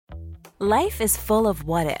Life is full of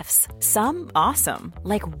what-ifs. Some awesome,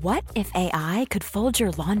 like what if AI could fold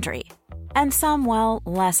your laundry? And some, well,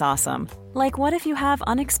 less awesome, like what if you have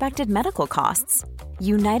unexpected medical costs?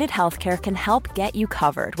 United Healthcare can help get you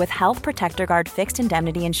covered with Health Protector Guard fixed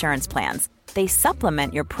indemnity insurance plans. They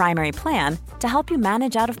supplement your primary plan to help you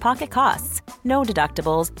manage out-of-pocket costs. No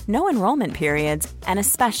deductibles, no enrollment periods, and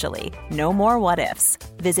especially no more what-ifs.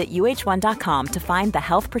 Visit uh1.com to find the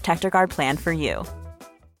Health Protector Guard plan for you.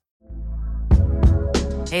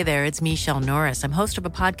 Hey there, it's Michelle Norris. I'm host of a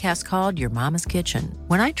podcast called Your Mama's Kitchen.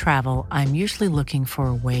 When I travel, I'm usually looking for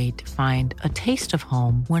a way to find a taste of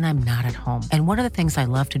home when I'm not at home. And one of the things I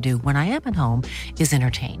love to do when I am at home is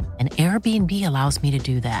entertain. And Airbnb allows me to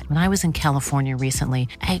do that. When I was in California recently,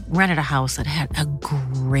 I rented a house that had a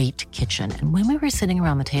great kitchen. And when we were sitting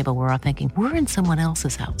around the table, we're all thinking, we're in someone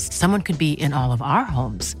else's house. Someone could be in all of our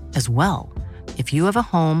homes as well. If you have a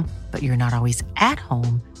home, but you're not always at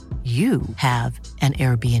home, you have an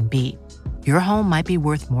Airbnb. Your home might be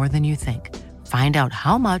worth more than you think. Find out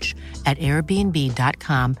how much at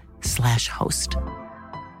airbnb.com/host.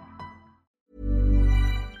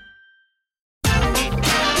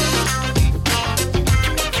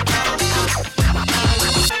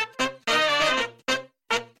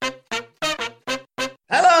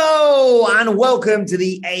 Hello and welcome to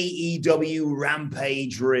the AEW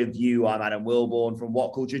Rampage review. I'm Adam Wilborn from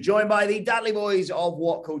What Culture, joined by the Dudley Boys of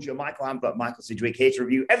What Culture, Michael Hamper, Michael Sidgwick, here to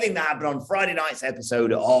review everything that happened on Friday night's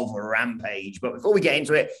episode of Rampage. But before we get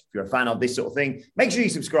into it, if you're a fan of this sort of thing, make sure you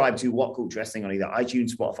subscribe to What Culture Wrestling on either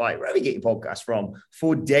iTunes, Spotify, wherever you get your podcasts from,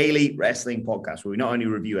 for daily wrestling podcasts where we not only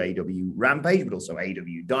review AEW Rampage, but also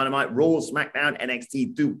AEW Dynamite, Raw, SmackDown,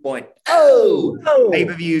 NXT 2.0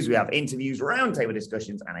 pay-per-views. We have interviews, roundtable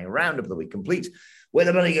discussions, and a roundup of the week complete with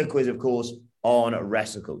a bloody good quiz, of course, on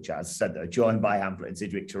Wrestle Culture. As I said, though, joined by Hamlet and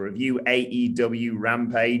Sidgwick to review AEW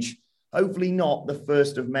Rampage. Hopefully not the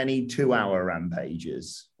first of many 2-hour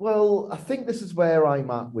rampages. Well, I think this is where I'm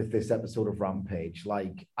at with this episode of Rampage.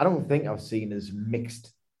 Like, I don't think I've seen as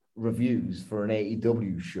mixed reviews for an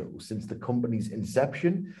AEW show since the company's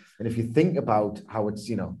inception. And if you think about how it's,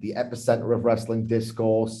 the epicenter of wrestling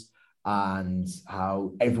discourse, and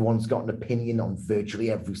how everyone's got an opinion on virtually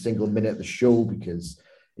every single minute of the show because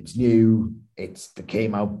it's new, they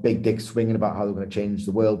came out big dick swinging about how they're going to change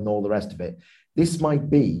the world and all the rest of it. This might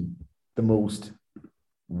be the most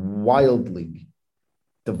wildly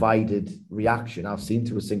divided reaction I've seen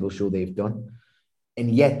to a single show they've done. And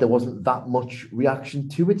yet there wasn't that much reaction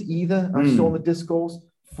to it either. I saw the discourse.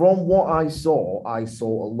 From what I saw a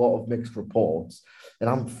lot of mixed reports, and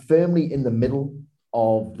I'm firmly in the middle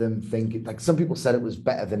of them thinking, like, some people said it was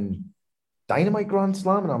better than Dynamite Grand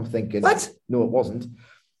Slam, and I'm thinking, what? No, it wasn't.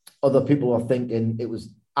 Other people are thinking it was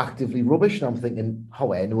actively rubbish, and I'm thinking,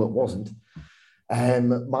 no, it wasn't.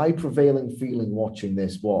 My prevailing feeling watching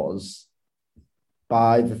this was,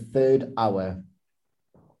 by the third hour,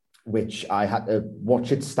 which I had to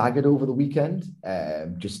watch it staggered over the weekend,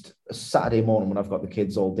 just a Saturday morning when I've got the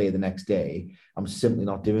kids all day the next day, I'm simply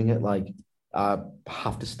not doing it. Like, I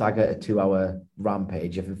have to stagger a 2-hour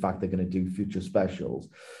Rampage if, in fact, they're going to do future specials.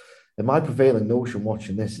 And my prevailing notion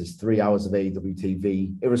watching this is 3 hours of AEW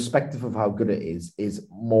TV, irrespective of how good it is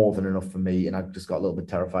more than enough for me. And I've just got a little bit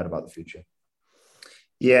terrified about the future.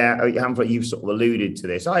 Yeah, Hamlet, you've sort of alluded to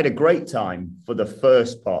this. I had a great time for the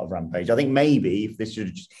first part of Rampage. I think maybe if this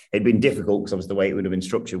had been difficult, because obviously the way it would have been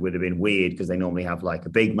structured would have been weird, because they normally have like a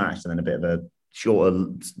big match and then a bit of a shorter,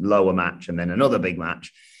 lower match and then another big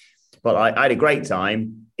match. But I had a great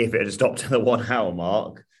time if it had stopped at the 1 hour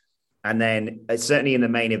mark. And then certainly in the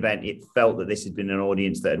main event, it felt that this had been an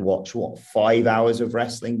audience that had watched, 5 hours of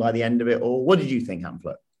wrestling by the end of it all. What did you think,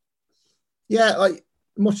 Hamlet? Yeah, like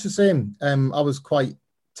much the same. I was quite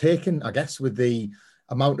taken, I guess, with the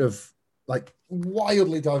amount of like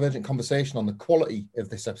wildly divergent conversation on the quality of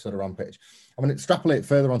this episode of Rampage. I'm going to extrapolate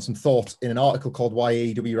further on some thoughts in an article called Why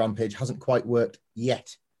AEW Rampage Hasn't Quite Worked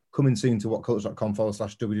Yet, coming soon to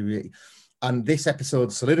whatculture.com/WWE. And this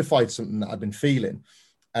episode solidified something that I'd been feeling.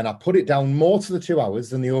 And I put it down more to the 2 hours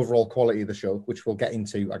than the overall quality of the show, which we'll get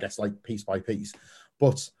into, I guess, like piece by piece.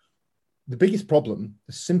 But the biggest problem,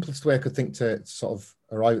 the simplest way I could think to sort of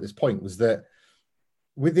arrive at this point, was that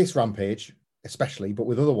with this Rampage, especially, but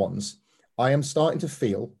with other ones, I am starting to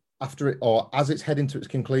feel after it, or as it's heading to its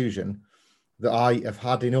conclusion, that I have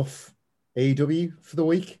had enough AEW for the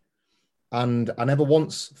week. And I never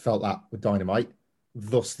once felt that with Dynamite.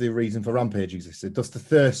 Thus, the reason for Rampage existed. Thus, the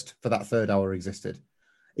thirst for that third hour existed.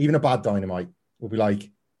 Even a bad Dynamite will be like,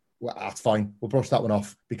 well, that's fine. We'll brush that one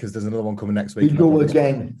off because there's another one coming next week. We go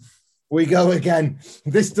again. We go again.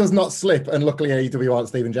 This does not slip. And luckily, AEW aren't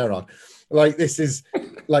Steven Gerrard. Like, this is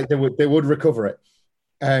like they would recover it.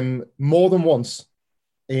 More than once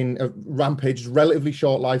in a Rampage's relatively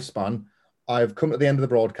short lifespan, I've come to the end of the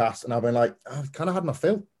broadcast and I've been like, I've kind of had my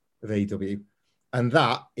fill of AEW. And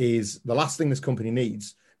that is the last thing this company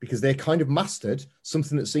needs, because they kind of mastered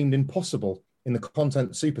something that seemed impossible in the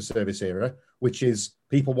content super service era, which is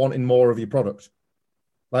people wanting more of your product.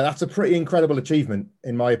 Like, that's a pretty incredible achievement,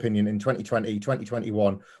 in my opinion, in 2020,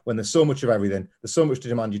 2021, when there's so much of everything, there's so much to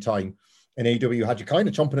demand your time. And AEW had you kind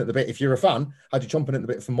of chomping at the bit, if you're a fan, had you chomping at the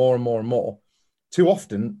bit for more and more and more. Too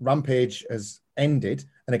often, Rampage has ended,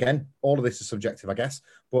 and again, all of this is subjective, I guess,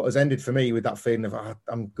 but has ended for me with that feeling of,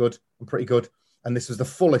 I'm good, I'm pretty good. And this was the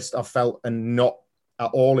fullest I've felt, and not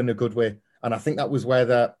at all in a good way. And I think that was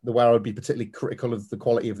where where I would be particularly critical of the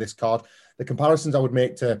quality of this card. The comparisons I would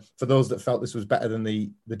make for those that felt this was better than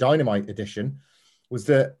the Dynamite edition was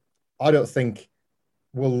that I don't think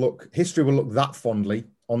history will look that fondly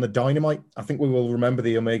on the Dynamite. I think we will remember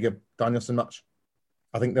the Omega Danielson match.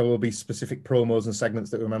 I think there will be specific promos and segments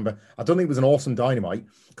that we remember. I don't think it was an awesome Dynamite,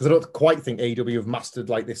 because I don't quite think AEW have mastered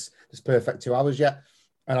like this perfect 2 hours yet.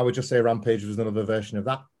 And I would just say Rampage was another version of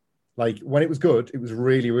that. Like, when it was good, it was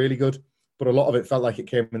really, really good. But a lot of it felt like it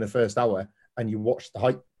came in the first hour, and you watched the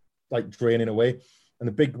hype like draining away. And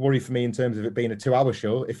the big worry for me in terms of it being a 2-hour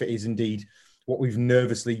show, if it is indeed what we've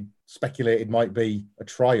nervously speculated might be a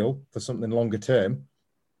trial for something longer term,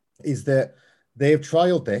 is that they've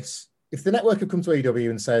trialed this. If the network had come to AEW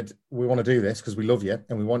and said, we want to do this because we love you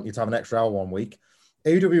and we want you to have an extra hour one week,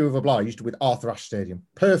 AEW have obliged with Arthur Ashe Stadium.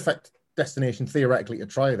 Perfect destination, theoretically, to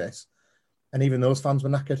try this. And even those fans were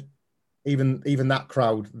knackered. Even that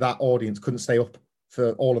crowd, that audience couldn't stay up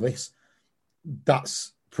for all of this.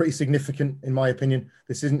 That's pretty significant, in my opinion.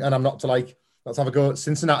 This isn't, and I'm not to like, let's have a go at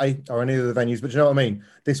Cincinnati or any of the venues, but you know what I mean?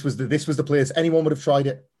 This was the place anyone would have tried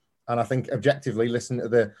it. And I think objectively, listen to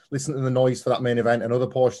the noise for that main event and other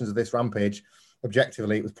portions of this Rampage.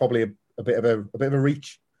 Objectively, it was probably a bit of a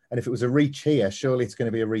reach. And if it was a reach here, surely it's going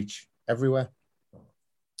to be a reach everywhere.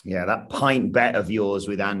 Yeah, that pint bet of yours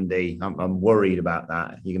with Andy, I'm worried about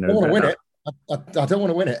that. You're going to win it. I don't want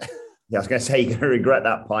to win it. Yeah, I was going to say you're going to regret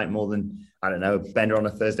that pint more than, I don't know, Bender on a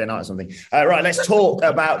Thursday night or something. Right, let's talk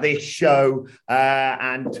about this show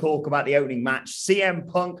and talk about the opening match. CM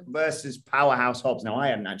Punk versus Powerhouse Hobbs. Now, I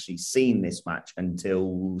hadn't actually seen this match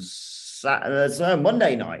until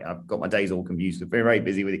Monday night. I've got my days all confused. I've been very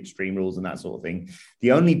busy with Extreme Rules and that sort of thing.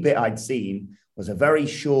 The only bit I'd seen was a very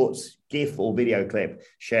short GIF or video clip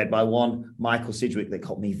shared by one Michael Sidgwick that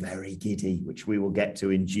got me very giddy, which we will get to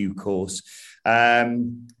in due course.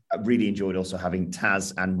 I really enjoyed also having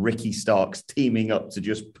Taz and Ricky Starks teaming up to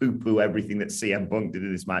just poo-poo everything that CM Punk did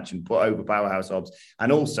in this match and put over Powerhouse Hobbs.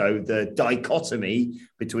 And also the dichotomy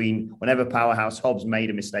between whenever Powerhouse Hobbs made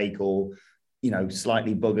a mistake or,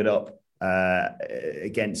 slightly buggered up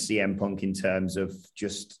against CM Punk in terms of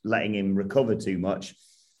just letting him recover too much,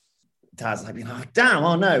 Taz like being like, damn,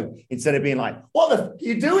 oh no. Instead of being like, what the f-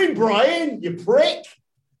 you doing, Brian? You prick,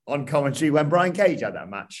 on commentary when Brian Cage had that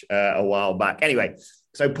match a while back. Anyway,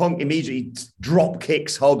 so Punk immediately drop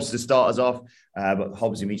kicks Hobbs to start us off, but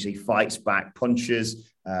Hobbs immediately fights back,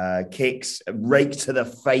 punches, kicks, rake to the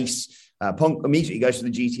face. Punk immediately goes to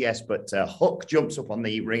the GTS, but Hook jumps up on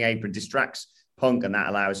the ring apron, distracts Punk, and that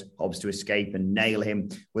allows Hobbs to escape and nail him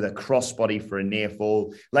with a crossbody for a near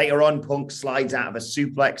fall. Later on, Punk slides out of a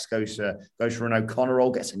suplex, goes for an O'Connor roll,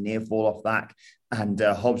 gets a near fall off that, and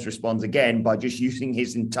Hobbs responds again by just using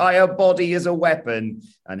his entire body as a weapon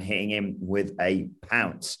and hitting him with a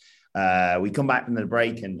pounce. We come back from the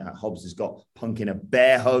break, and Hobbs has got Punk in a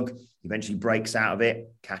bear hug. He eventually breaks out of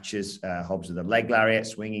it, catches Hobbs with a leg lariat,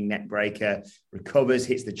 swinging neck breaker, recovers,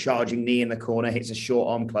 hits the charging knee in the corner, hits a short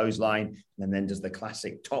arm clothesline, and then does the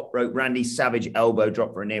classic top rope Randy Savage elbow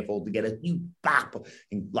drop for a near fall to get a new bap,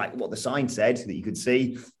 like what the sign said that you could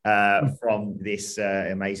see from this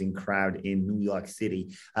amazing crowd in New York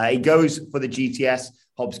City. He goes for the GTS.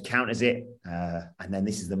 Hobbs counters it, and then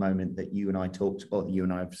this is the moment that you and I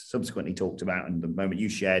have subsequently talked about, and the moment you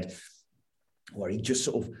shared, where he just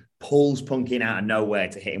sort of pulls Punk in out of nowhere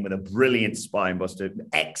to hit him with a brilliant spine buster.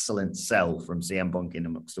 Excellent sell from CM Punk in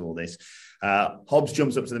amongst all this. Hobbs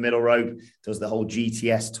jumps up to the middle rope, does the whole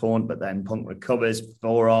GTS taunt, but then Punk recovers,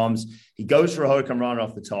 forearms. He goes for a Hurricane Rana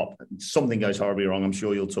off the top. Something goes horribly wrong. I'm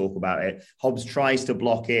sure you'll talk about it. Hobbs tries to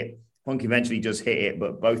block it. Punk eventually does hit it,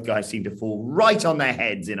 but both guys seem to fall right on their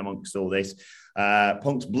heads in amongst all this.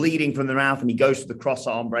 Punk's bleeding from the mouth and he goes for the cross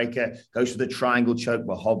arm breaker, goes for the triangle choke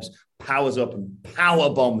where Hobbs powers up and power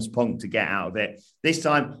bombs Punk to get out of it. This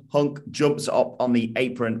time, Hunk jumps up on the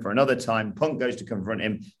apron for another time. Punk goes to confront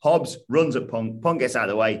him. Hobbs runs at Punk. Punk gets out of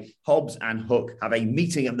the way. Hobbs and Hook have a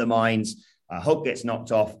meeting of the minds. Hook gets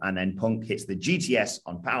knocked off, and then Punk hits the GTS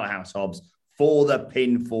on Powerhouse Hobbs for the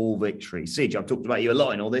pinfall victory. Sige, I've talked about you a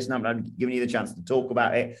lot in all this, and I'm giving you the chance to talk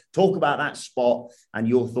about it, talk about that spot and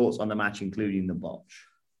your thoughts on the match, including the botch.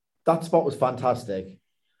 That spot was fantastic.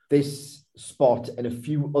 This spot and a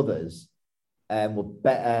few others were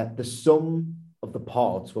better. The sum of the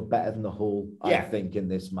parts were better than the whole, I think, in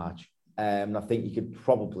this match. And I think you could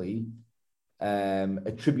probably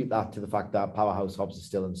attribute that to the fact that Powerhouse Hobbs is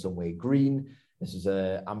still in some way green. This is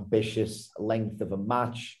an ambitious length of a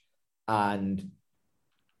match. And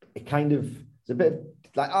it kind of, it's a bit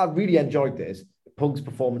like, I really enjoyed this. Punk's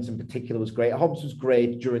performance in particular was great. Hobbs was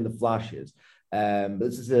great during the flashes. But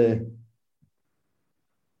this is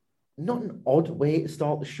not an odd way to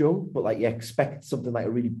start the show, but like you expect something like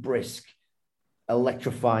a really brisk,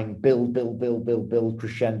 electrifying build,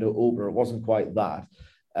 crescendo over. It wasn't quite that.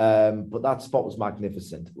 But that spot was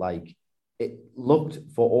magnificent. Like, it looked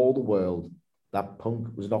for all the world that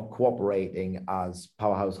Punk was not cooperating as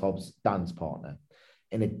Powerhouse Hobbs' dance partner.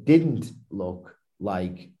 And it didn't look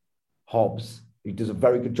like Hobbs, who does a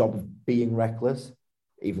very good job of being reckless,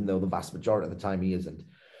 even though the vast majority of the time he isn't.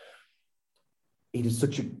 He does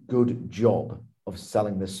such a good job of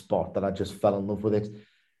selling this spot that I just fell in love with it.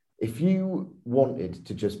 If you wanted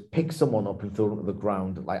to just pick someone up and throw them to the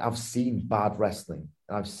ground, like, I've seen bad wrestling,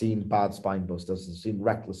 and I've seen bad spine busters, I've seen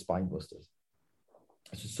reckless spine busters.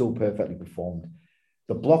 It's just so perfectly performed.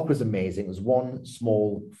 The block was amazing. It was one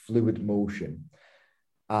small fluid motion.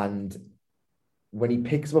 And when he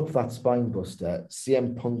picks up that spine buster,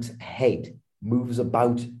 CM Punk's head moves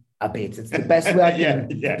about a bit. It's the best way I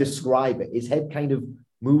can describe it. His head kind of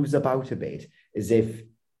moves about a bit, as if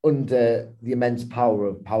under the immense power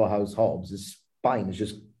of Powerhouse Hobbs, his spine is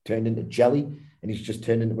just turned into jelly, and he's just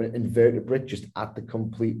turned into an invertebrate just at the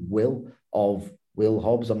complete will of Will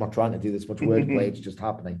Hobbs. I'm not trying to do this much wordplay, it's just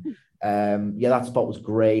happening. That spot was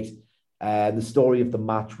great. The story of the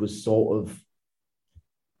match was sort of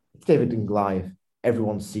David and Goliath.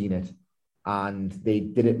 Everyone's seen it, and they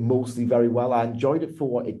did it mostly very well. I enjoyed it for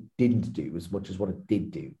what it didn't do as much as what it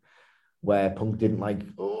did do, where Punk didn't like,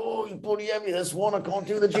 oh, you bloody heavy this one, I can't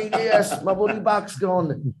do the GTS, my bloody back's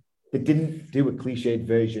gone. They didn't do a cliched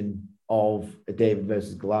version of a David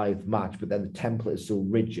versus Goliath match, but then the template is so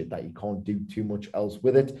rigid that you can't do too much else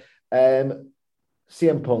with it.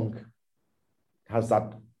 CM Punk has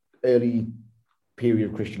that early period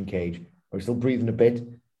of Christian Cage where he's still breathing a bit,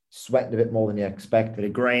 sweating a bit more than you expect. Bit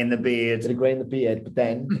of grey in the beard. But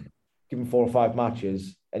then give him 4 or 5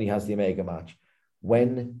 matches and he has the Omega match.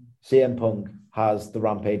 When CM Punk has the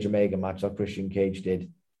Rampage Omega match that Christian Cage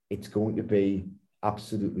did, it's going to be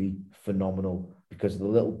absolutely phenomenal because of the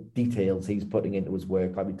little details he's putting into his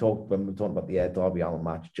work. Like when we were talking about the Darby Allin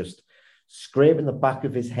match, just scraping the back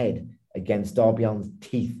of his head against Darby Allin's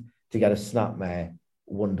teeth to get a snapmare.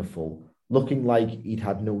 Wonderful. Looking like he'd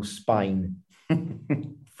had no spine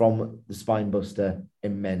from the spine buster.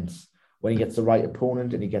 Immense. When he gets the right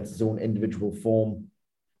opponent and he gets his own individual form,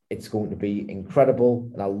 it's going to be incredible.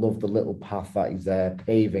 And I love the little path that he's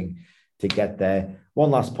paving to get there.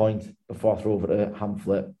 One last point before I throw over to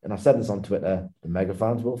Hamflet, and I said this on Twitter, the mega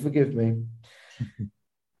fans will forgive me.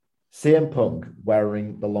 CM Punk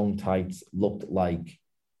wearing the long tights looked like,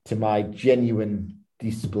 to my genuine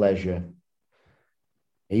displeasure,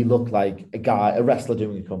 he looked like a wrestler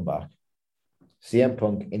doing a comeback. CM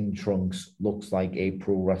Punk in trunks looks like a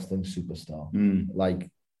pro wrestling superstar. Like,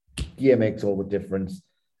 gear makes all the difference.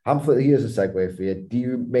 Hamflet, here's a segue for you. Do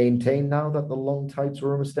you maintain now that the long tights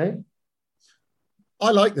were a mistake? I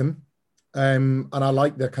like them. And I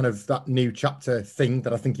like the kind of that new chapter thing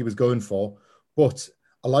that I think he was going for. But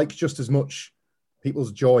I like just as much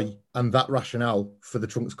people's joy and that rationale for the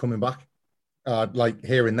trunks coming back. Like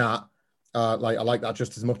hearing that, I like that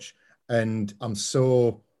just as much. And I'm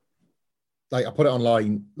so, like, I put it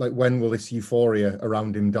online, like, when will this euphoria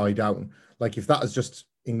around him die down? Like, if that has just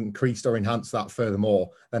increased or enhanced that furthermore,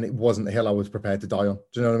 then it wasn't the hill I was prepared to die on.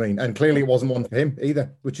 Do you know what I mean? And clearly it wasn't one for him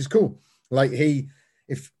either, which is cool. Like, he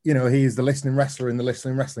is the listening wrestler in the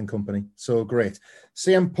listening wrestling company. So great.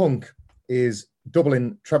 CM Punk is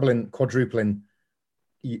doubling, trebling, quadrupling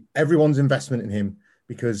everyone's investment in him,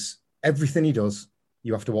 because everything he does,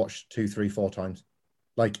 you have to watch 2, 3, 4 times.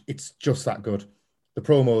 Like, it's just that good. The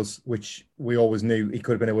promos, which we always knew he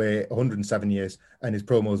could have been away 107 years and his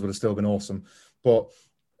promos would have still been awesome. But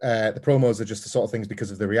the promos are just the sort of things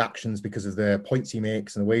because of the reactions, because of the points he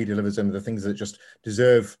makes and the way he delivers them, the things that just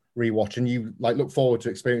deserve rewatch. And you like look forward to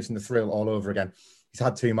experiencing the thrill all over again. He's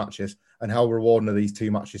had 2 matches, and how rewarding are these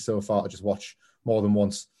 2 matches so far to just watch more than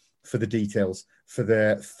once for the details, for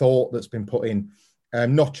the thought that's been put in,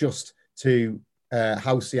 not just to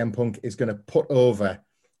how CM Punk is going to put over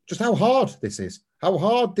just how hard this is, how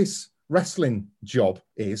hard this wrestling job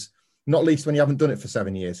is, not least when you haven't done it for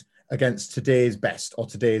 7 years against today's best or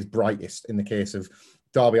today's brightest in the case of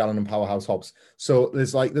Darby Allin and Powerhouse Hobbs. So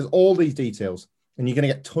there's all these details, and you're going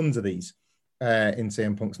to get tons of these in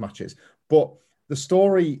CM Punk's matches. But the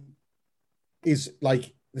story is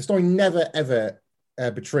the story never ever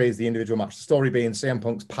betrays the individual match. The story being CM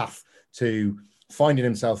Punk's path to finding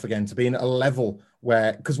himself again, to being at a level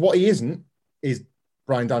where, because what he isn't is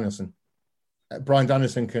Bryan Danielson. Bryan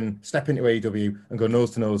Danielson can step into AEW and go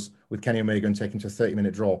nose to nose with Kenny Omega and take him to a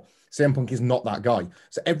 30-minute draw. CM Punk is not that guy.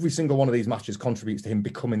 So every single one of these matches contributes to him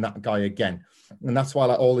becoming that guy again. And that's why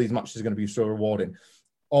all these matches are going to be so rewarding.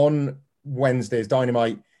 On Wednesday's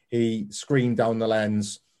Dynamite, he screamed down the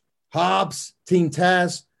lens, Hobbs, Team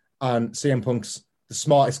Taz, and CM Punk's the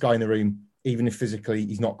smartest guy in the room, even if physically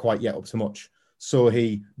he's not quite yet up to much. So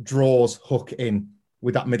he draws Hook in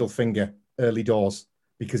with that middle finger early doors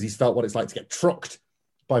because he's felt what it's like to get trucked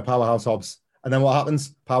by Powerhouse Hobbs. And then what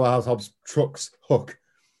happens? Powerhouse Hobbs trucks Hook.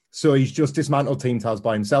 So he's just dismantled Team Taz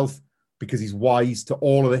by himself because he's wise to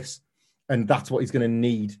all of this. And that's what he's going to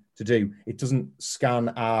need to do. It doesn't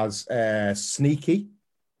scan as sneaky.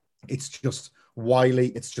 It's just wily.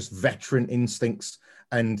 It's just veteran instincts.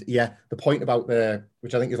 And yeah, the point about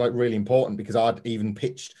which I think is really important, because I'd even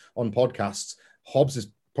pitched on podcasts, Hobbs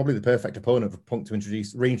is probably the perfect opponent for Punk to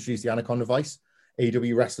reintroduce the Anaconda Vice.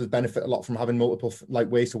 AEW wrestlers benefit a lot from having multiple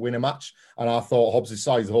ways to win a match. And I thought Hobbs'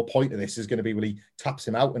 size, the whole point of this is going to be when he taps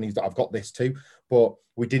him out and he's like, I've got this too. But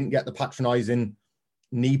we didn't get the patronizing,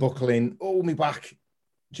 knee buckling, oh, me back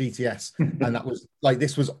GTS. And that was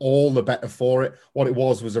this was all the better for it. What it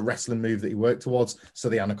was a wrestling move that he worked towards. So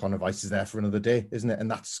the Anaconda Vice is there for another day, isn't it?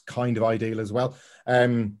 And that's kind of ideal as well.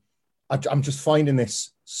 I'm just finding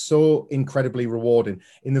this so incredibly rewarding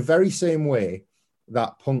in the very same way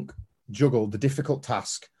that Punk juggled the difficult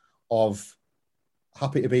task of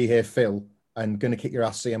happy to be here, Phil, and going to kick your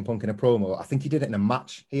ass CM Punk in a promo. I think he did it in a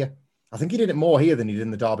match here. I think he did it more here than he did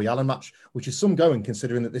in the Darby Allin match, which is some going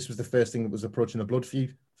considering that this was the first thing that was approaching the blood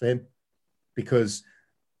feud for him, because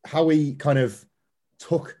how he kind of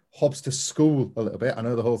took Hobbs to school a little bit. I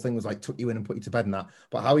know the whole thing was took you in and put you to bed and that,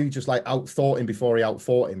 but how he just outthought him before he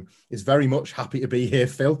outfought him is very much happy to be here,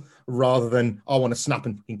 Phil, rather than, I want to snap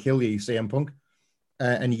and kill you, CM Punk.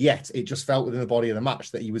 And yet it just felt within the body of the match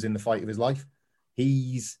that he was in the fight of his life.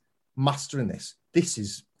 He's mastering this. This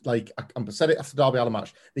is I said it after the Darby Allin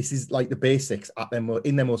match. This is the basics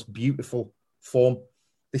in their most beautiful form.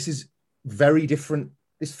 This is very different.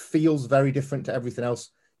 This feels very different to everything else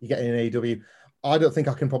you get in AEW. I don't think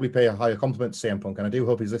I can probably pay a higher compliment to CM Punk, and I do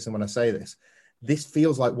hope he's listening when I say this. This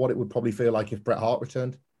feels like what it would probably feel like if Bret Hart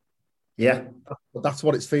returned. Yeah. But that's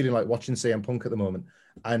what it's feeling like watching CM Punk at the moment.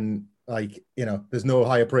 And there's no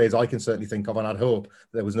higher praise I can certainly think of, and I'd hope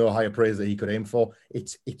there was no higher praise that he could aim for.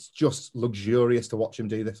 It's just luxurious to watch him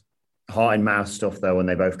do this. Heart and mouth stuff, though, when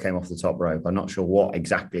they both came off the top rope. I'm not sure what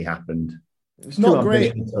exactly happened. It's not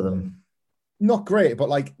great. Not great, but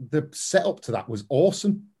the setup to that was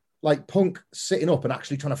awesome. Punk sitting up and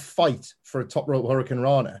actually trying to fight for a top rope Hurricane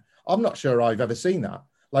Rana. I'm not sure I've ever seen that.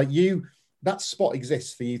 That spot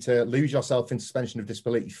exists for you to lose yourself in suspension of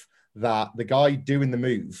disbelief that the guy doing the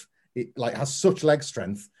move, has such leg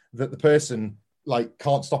strength that the person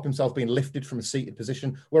can't stop himself being lifted from a seated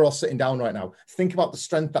position. We're all sitting down right now. Think about the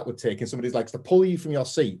strength that would take in somebody's legs to pull you from your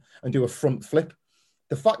seat and do a front flip.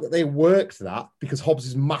 The fact that they worked that, because Hobbs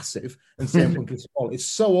is massive and CM Punk is small, is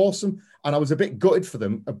so awesome. And I was a bit gutted for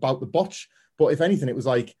them about the botch. But if anything, it was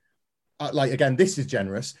again, this is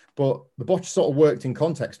generous, but the botch sort of worked in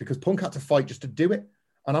context because Punk had to fight just to do it.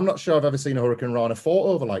 And I'm not sure I've ever seen a Hurricane Rana fought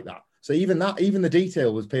over like that. So even the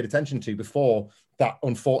detail was paid attention to before that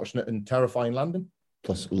unfortunate and terrifying landing.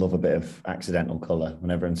 Plus, love a bit of accidental colour.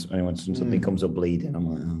 Whenever something comes up bleeding, I'm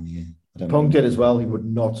like, oh yeah. Punk did as well. He would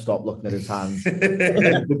not stop looking at his hands.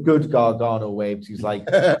 The good Gargano waves. He's like,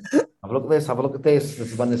 have a look at this, have a look at this.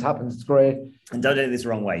 This is when this happens. It's great. And don't take this the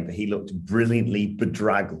wrong way, but he looked brilliantly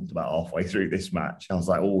bedraggled about halfway through this match. I was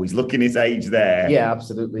like, oh, he's looking his age there. Yeah,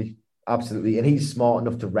 absolutely. Absolutely. And he's smart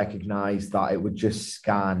enough to recognize that it would just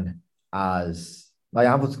scan as,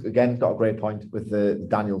 I've again got a great point with the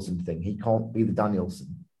Danielson thing. He can't be the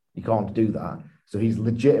Danielson. He can't do that. So he's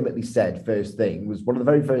legitimately said, first thing was one of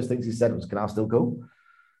the very first things he said was, can I still go?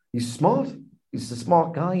 He's smart. he's a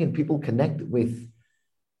smart guy, and people connect with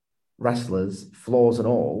wrestlers, flaws and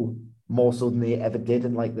all, more so than they ever did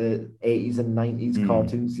in like the 80s and 90s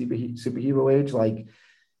cartoon superhero age. Like,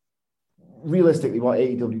 realistically, what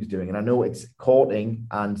AEW is doing, and I know it's courting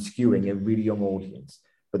and skewing a really young audience,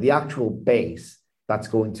 but the actual base that's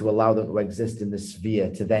going to allow them to exist in the sphere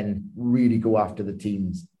to then really go after the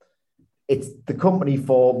teens. It's the company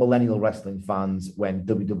for millennial wrestling fans when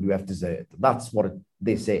WWF deserted. That's what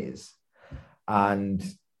this is. And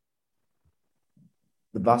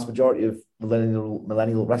the vast majority of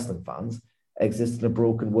millennial wrestling fans exist in a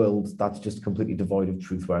broken world that's just completely devoid of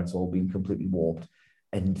truth, where it's all been completely warped.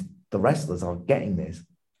 And the wrestlers are getting this.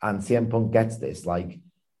 And CM Punk gets this. Like,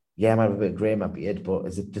 yeah, I might have a bit of grey in my beard, but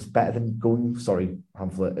is it just better than going, sorry,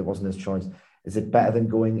 Hamflet, it wasn't his choice. Is it better than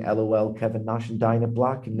going LOL Kevin Nash and Dinah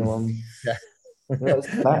Black? And no one, Yeah. it's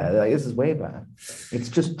better. Like, this is way better. It's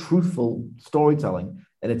just truthful storytelling,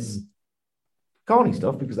 and it's corny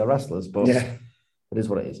stuff because they're wrestlers, but it is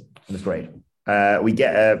what it is, and it's great. We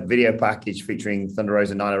get a video package featuring Thunder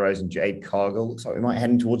Rosa, Nyla Rose, and Jade Cargill. Looks like we might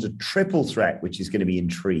head towards a triple threat, which is going to be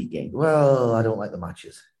intriguing. Well, I don't like the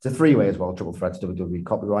matches. It's a three-way as well, triple threats, WWE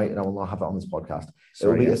copyright, and I will not have it on this podcast. It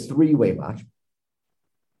will be a three-way match.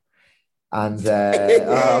 And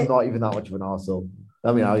I'm not even that much of an arsehole.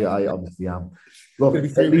 I mean, I obviously am. Look, It'll be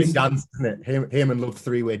three-way dance, isn't it? Heyman loved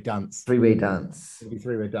three-way dance. Three-way dance. It'll be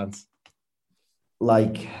three-way dance.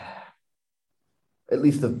 Like, at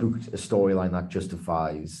least they've booked a storyline that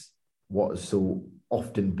justifies what has so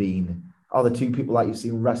often been, the two people that you've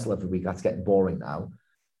seen wrestle every week. That's getting boring now.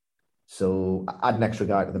 So add an extra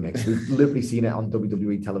guy to the mix. We've literally seen it on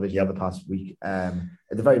WWE television the past week. At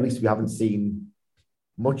the very least, we haven't seen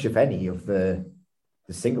much, if any, of the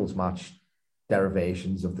singles match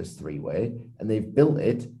derivations of this three-way. And they've built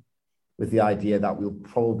it with the idea that we'll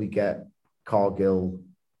probably get Cargill,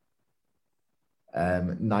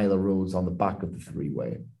 Nyla Rose on the back of the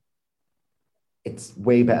three-way. It's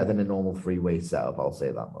way better than a normal three-way setup, I'll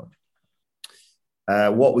say that much.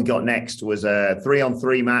 What we got next was a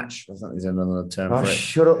 3-on-3 match. I think there's another term for it.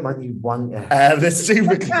 Shut up, man, you wanker. The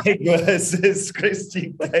Super Kick versus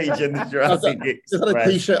Christian Cage and the Jurassic Express. Is that a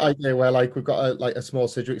t-shirt idea where, like, we've got a small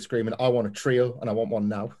Sidgwick screaming, I want a trio and I want one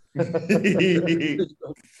now? By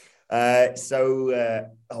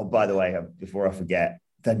the way, before I forget,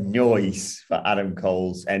 the noise for Adam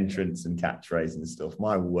Cole's entrance and catchphrase and stuff,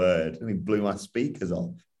 my word, I mean, blew my speakers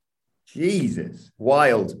off. Jesus,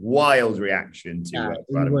 wild reaction to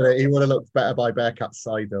he would have looked better by Bearcat's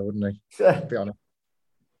side, though, wouldn't he? To be honest.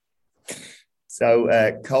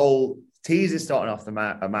 So Cole teases starting off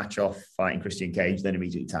a match off fighting Christian Cage, then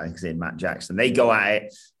immediately tags in Matt Jackson. They go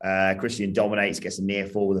at it. Christian dominates, gets a near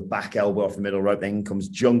fall with a back elbow off the middle rope. Then comes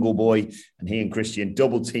Jungle Boy, and he and Christian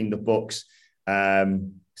double team the Bucks,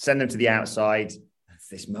 send them to the outside.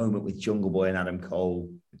 This moment with Jungle Boy and Adam Cole,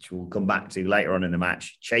 which we'll come back to later on in the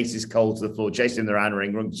match, chases Cole to the floor, chases him around the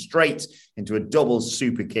ring, runs straight into a double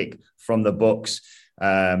super kick from the Bucks.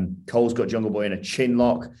 Cole's got Jungle Boy in a chin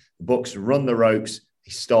lock. The Bucks run the ropes.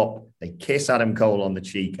 They stop. They kiss Adam Cole on the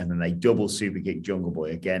cheek, and then they double super kick Jungle Boy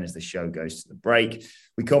again as the show goes to the break.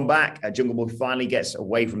 We come back. Jungle Boy finally gets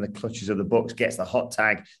away from the clutches of the Bucks, gets the hot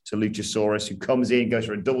tag to Luchasaurus, who comes in, goes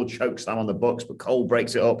for a double choke slam on the Bucks, but Cole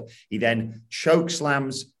breaks it up. He then choke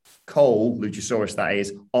slams Cole, Luchasaurus that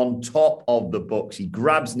is, on top of the Bucks. He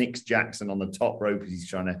grabs Nick Jackson on the top rope as he's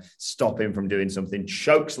trying to stop him from doing something,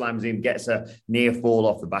 choke slams him, gets a near fall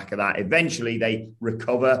off the back of that. Eventually, they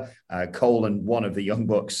recover. Cole and one of the Young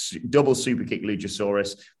Bucks double super kick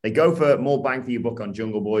Luchasaurus. They go for more bang for your buck on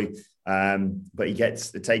Jungle Boy, but he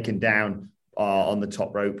gets taken down on the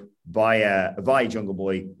top rope by Jungle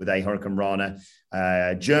Boy with a Hurricane Rana.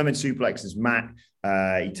 German suplexes Matt.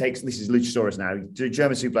 This is Luchasaurus now.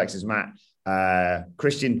 German suplexes Matt.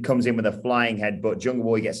 Christian comes in with a flying headbutt. Jungle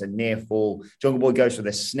Boy gets a near fall. Jungle Boy goes for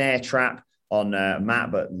the snare trap on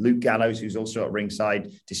Matt, but Luke Gallows, who's also at ringside,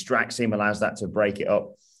 distracts him, allows that to break it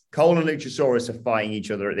up. Cole and Luchasaurus are fighting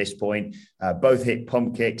each other at this point. Both hit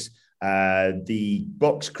pump kicks. The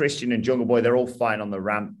Bucks, Christian and Jungle Boy, they're all fighting on the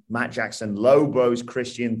ramp. Matt Jackson low blows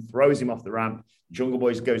Christian, throws him off the ramp. Jungle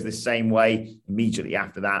Boy goes the same way immediately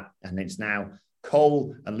after that. And it's now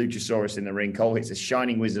Cole and Luchasaurus in the ring. Cole hits a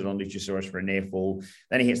Shining Wizard on Luchasaurus for a near fall.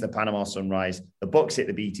 Then he hits the Panama Sunrise. The Bucks hit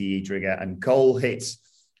the BTE trigger, and Cole hits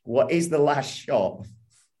what is the last shot.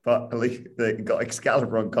 But they got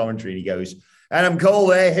Excalibur on commentary, and he goes, Adam Cole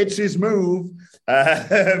there hits his move. I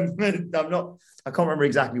can't remember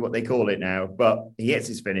exactly what they call it now, but he hits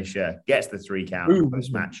his finisher, gets the 3 count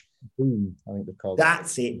post-match. Boom, I think they've called it.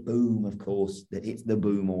 That's it. Boom, of course. It's the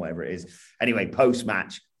boom or whatever it is. Anyway,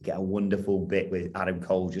 post-match, you get a wonderful bit with Adam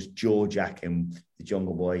Cole just jaw-jacking the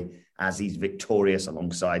Jungle Boy as he's victorious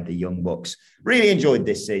alongside the Young Bucks. Really enjoyed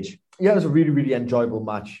this, Sige. Yeah, it was a really, really enjoyable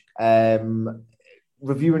match.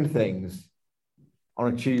 Reviewing things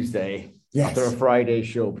on a Tuesday after a Friday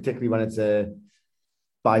show, particularly when it's a,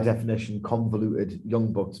 by definition, convoluted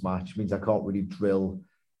Young Bucks match, means I can't really drill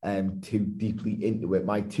too deeply into it.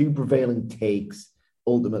 My 2 prevailing takes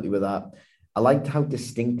ultimately were that I liked how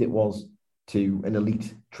distinct it was to an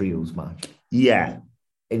Elite Trios match. Yeah.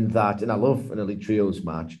 In that, and I love an Elite Trios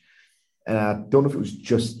match. And I don't know if it was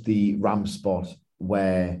just the Ram spot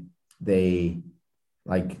where they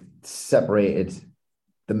separated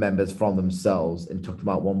the members from themselves and took them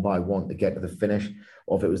out one by one to get to the finish,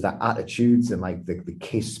 or if it was that attitudes and the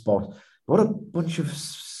kiss spot. What a bunch of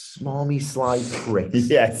smarmy slide pricks.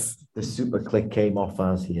 Yes. The super click came off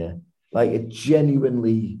as here. A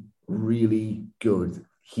genuinely really good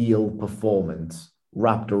heel performance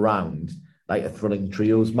wrapped around a thrilling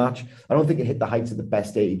trios match. I don't think it hit the heights of the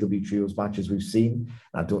best AEW trios matches we've seen.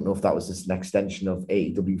 I don't know if that was just an extension of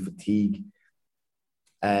AEW fatigue.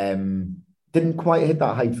 Didn't quite hit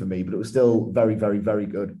that height for me, but it was still very, very, very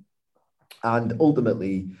good. And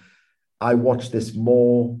ultimately, I watched this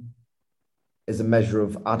more as a measure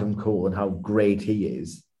of Adam Cole and how great he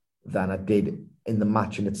is than I did in the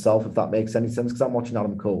match in itself, if that makes any sense, because I'm watching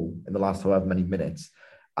Adam Cole in the last however many minutes,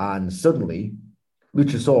 and suddenly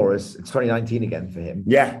Luchasaurus, it's 2019 again for him.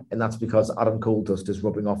 Yeah. And that's because Adam Cole dust is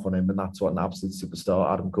rubbing off on him, and that's what an absolute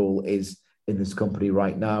superstar Adam Cole is in this company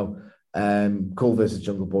right now. Cole versus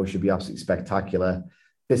Jungle Boy should be absolutely spectacular.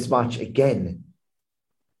 This match, again,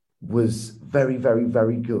 was very, very,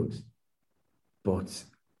 very good. But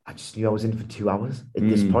I just knew I was in for 2 hours at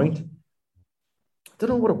this point. I don't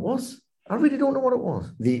know what it was. I really don't know what it was.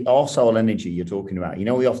 The arsehole energy you're talking about. You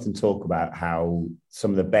know, we often talk about how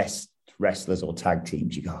some of the best wrestlers or tag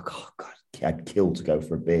teams, you go, oh, God, I'd kill to go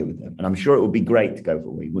for a beer with them. And I'm sure it would be great to go for,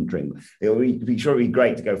 we wouldn't drink. It would be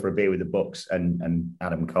great to go for a beer with the Bucks and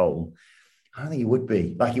Adam Cole. I don't think it would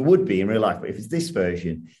be. It would be in real life. But if it's this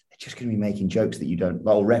version, they're just going to be making jokes that you don't,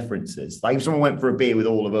 references. If someone went for a beer with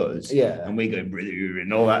all of us, and we go,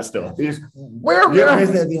 and all that stuff. They'd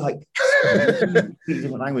be like,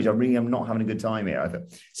 different language. I'm not having a good time here.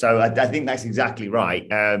 So I think that's exactly right.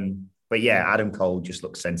 But yeah, Adam Cole just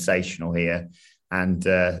looks sensational here. And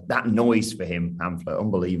that noise for him, Hamflett,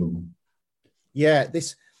 unbelievable. Yeah,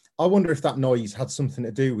 I wonder if that noise had something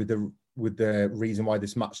to do with the reason why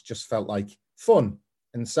this match just felt like fun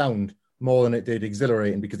and sound more than it did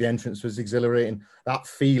exhilarating, because the entrance was exhilarating. That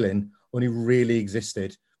feeling only really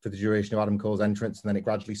existed for the duration of Adam Cole's entrance, and then it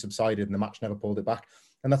gradually subsided and the match never pulled it back.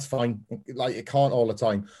 And that's fine. It can't all the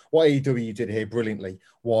time. What AEW did here brilliantly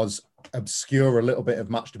was obscure a little bit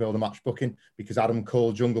of match to build a match booking, because Adam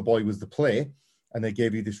Cole, Jungle Boy was the play, and they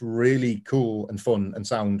gave you this really cool and fun and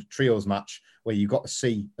sound trios match where you got to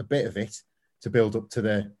see a bit of it to build up to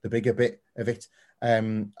the bigger bit of it.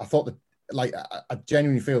 I thought that, I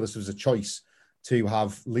genuinely feel this was a choice to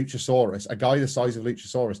have Luchasaurus, a guy the size of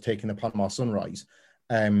Luchasaurus, taking the Panama Sunrise,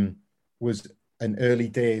 was an early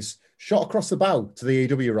days shot across the bow to the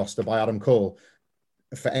AEW roster by Adam Cole.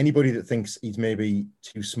 For anybody that thinks he's maybe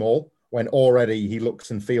too small, when already he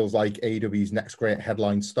looks and feels like AEW's next great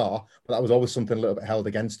headline star, but that was always something a little bit held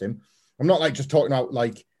against him. I'm not just talking about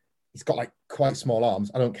he's got quite small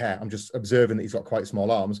arms. I don't care. I'm just observing that he's got quite small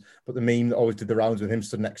arms. But the meme that always did the rounds with him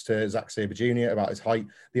stood next to Zack Sabre Jr. about his height,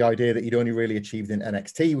 the idea that he'd only really achieved in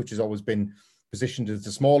NXT, which has always been positioned as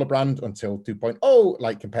a smaller brand until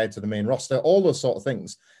 2.0, compared to the main roster, all those sort of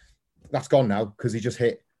things. That's gone now because he just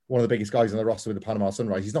hit one of the biggest guys on the roster with the Panama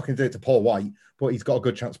Sunrise. He's not going to do it to Paul White, but he's got a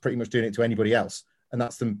good chance pretty much doing it to anybody else. And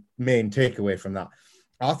that's the main takeaway from that.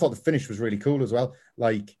 I thought the finish was really cool as well.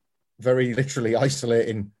 Very literally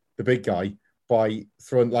isolating the big guy by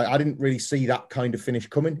throwing, I didn't really see that kind of finish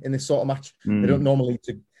coming in this sort of match. They don't normally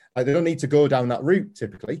they don't need to go down that route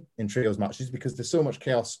typically in trios matches, because there's so much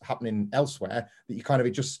chaos happening elsewhere that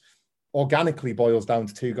it just organically boils down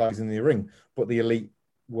to 2 guys in the ring. But the Elite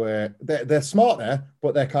they're smart there,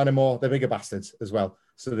 but they're bigger bastards as well.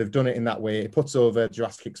 So they've done it in that way. It puts over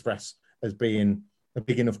Jurassic Express as being a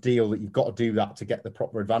big enough deal that you've got to do that to get the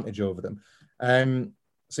proper advantage over them.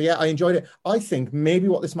 So yeah, I enjoyed it. I think maybe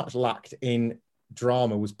what this match lacked in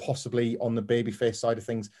drama was possibly on the babyface side of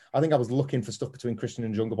things. I think I was looking for stuff between Christian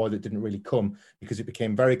and Jungle Boy that didn't really come, because it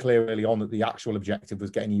became very clear early on that the actual objective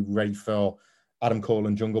was getting you ready for Adam Cole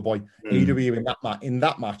and Jungle Boy. AEW in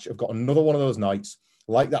that match have got another one of those nights,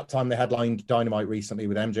 like that time they headlined Dynamite recently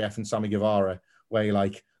with MJF and Sammy Guevara, where you're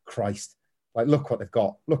like, Christ, like, look what they've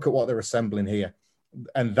got. Look at what they're assembling here.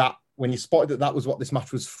 And that, when you spotted that was what this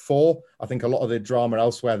match was for, I think a lot of the drama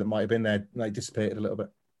elsewhere that might have been there, like, dissipated a little bit.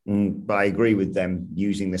 But I agree with them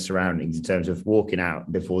using the surroundings in terms of walking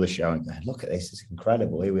out before the show and going, look at this, it's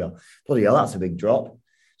incredible. Here we are. Bloody hell, that's a big drop.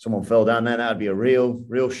 Someone fell down there. That'd be a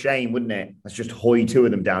real shame, wouldn't it? Let's just hoy two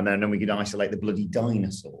of them down there and then we could isolate the bloody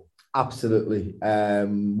dinosaur. Absolutely.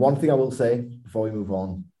 One thing I will say before we move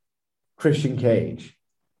on, Christian Cage,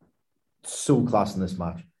 so class in this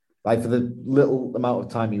match. Like, for the little amount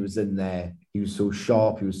of time he was in there, he was so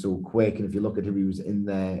sharp, he was so quick. And if you look at who he was in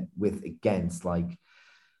there with against, like,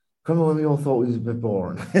 remember when we all thought he was a bit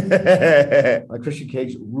boring? Like, Christian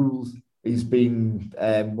Cage rules. He's been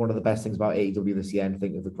one of the best things about AEW this year, and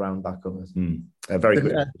think of the ground that covers. Very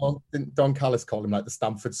good. Didn't Don Callis call him like the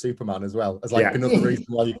Stamford Superman as well? As like another reason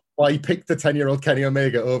why he picked the 10-year-old Kenny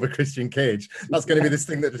Omega over Christian Cage. That's going to be this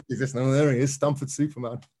thing that just exists. Oh, there he is, Stamford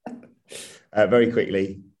Superman. Very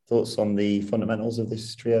quickly, thoughts on the fundamentals of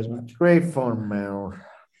this trios match? Great fun, Mel.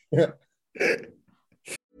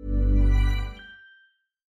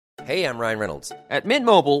 Hey, I'm Ryan Reynolds. At Mint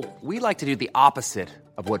Mobile, we like to do the opposite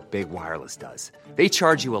of what Big Wireless does. They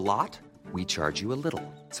charge you a lot, we charge you a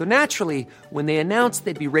little. So naturally, when they announced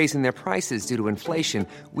they'd be raising their prices due to inflation,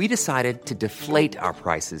 we decided to deflate our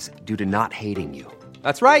prices due to not hating you.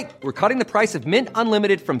 That's right. We're cutting the price of Mint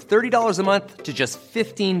Unlimited from $30 a month to just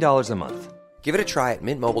 $15 a month. Give it a try at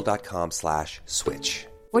mintmobile.com/switch.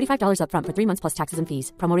 $45 up front for 3 months plus taxes and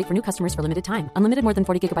fees. Promo rate for new customers for limited time. Unlimited more than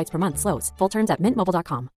 40 gigabytes per month. Slows full terms at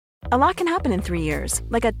mintmobile.com. A lot can happen in 3 years,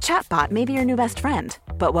 like a chatbot may be your new best friend.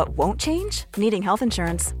 But what won't change? Needing health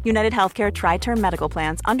insurance. United Healthcare Tri-Term Medical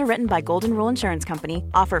Plans, underwritten by Golden Rule Insurance Company,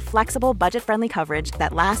 offer flexible, budget-friendly coverage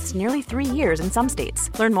that lasts nearly 3 years in some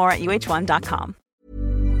states. Learn more at uh1.com.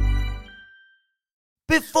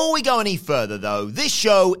 Before we go any further, though, this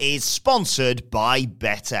show is sponsored by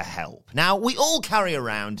BetterHelp. Now, we all carry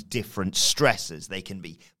around different stressors. They can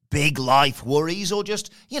be big life worries or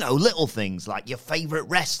just, little things like your favorite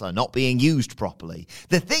wrestler not being used properly.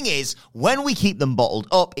 The thing is, when we keep them bottled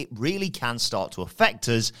up, it really can start to affect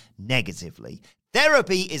us negatively.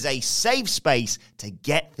 Therapy is a safe space to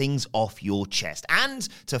get things off your chest and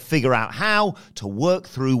to figure out how to work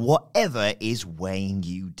through whatever is weighing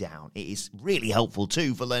you down. It is really helpful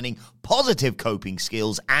too for learning positive coping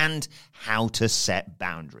skills and how to set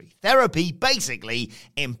boundaries. Therapy basically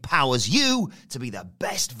empowers you to be the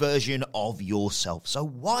best version of yourself. So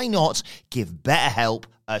why not give BetterHelp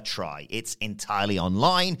a try? It's entirely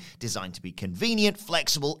online, designed to be convenient,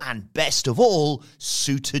 flexible, and best of all,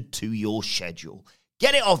 suited to your schedule.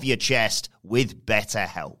 Get it off your chest with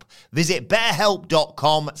BetterHelp. Visit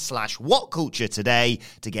betterhelp.com/whatculture today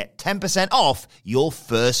to get 10% off your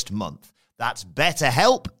first month. That's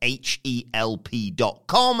BetterHelp,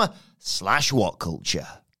 HELP.com/whatculture.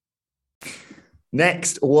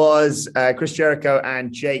 Next was Chris Jericho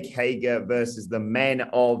and Jake Hager versus the Men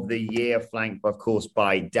of the Year, flanked, of course,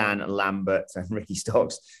 by Dan Lambert and Ricky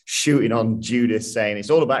Starks shooting on Judas, saying it's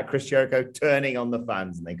all about Chris Jericho turning on the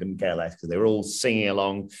fans, and they couldn't care less because they were all singing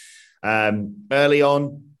along. Early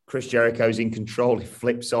on, Chris Jericho's in control. He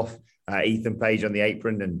flips off Ethan Page on the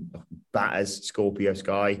apron and batters Scorpio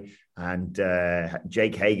Sky. And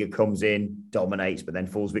Jake Hager comes in, dominates, but then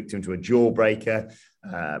falls victim to a jawbreaker.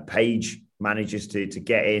 Page manages to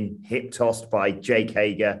get in, hip tossed by Jake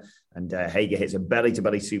Hager, and Hager hits a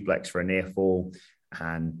belly-to-belly suplex for a near fall.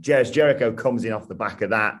 And Jericho comes in off the back of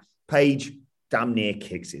that. Page damn near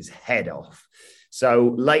kicks his head off.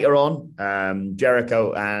 So later on,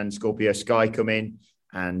 Jericho and Scorpio Sky come in,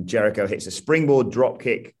 and Jericho hits a springboard drop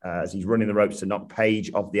kick as he's running the ropes to knock Page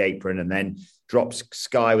off the apron, and then drops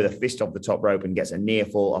Sky with a fist off the top rope and gets a near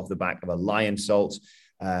fall off the back of a lion salt.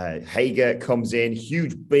 Hager comes in,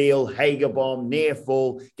 huge Beal, Hager bomb, near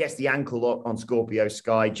fall, gets the ankle lock on Scorpio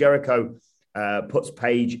Sky. Jericho puts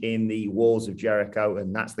Page in the walls of Jericho,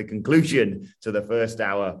 and that's the conclusion to the first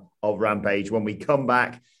hour of Rampage. When we come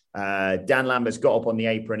back, Dan Lambert's got up on the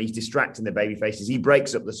apron. He's distracting the babyfaces. He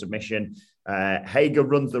breaks up the submission. Hager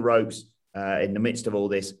runs the ropes in the midst of all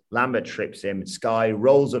this. Lambert trips him. Sky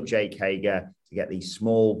rolls up Jake Hager to get the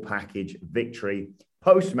small package victory.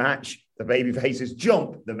 Post-match, the babyfaces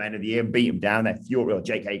jump the Men of the Year and beat him down. They're furious.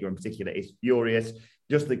 Jake Hager in particular is furious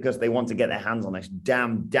just because they want to get their hands on this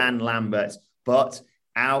damn Dan Lambert. But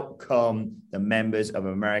out come the members of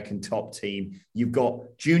American Top Team. You've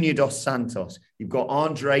got Junior Dos Santos. You've got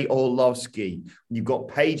Andre Orlovsky. You've got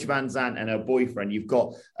Paige Van Zandt and her boyfriend. You've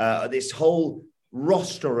got this whole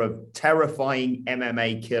roster of terrifying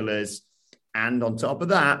MMA killers. And on top of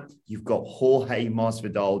that, you've got Jorge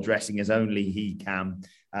Masvidal dressing as only he can.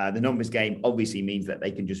 The numbers game obviously means that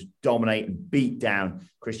they can just dominate and beat down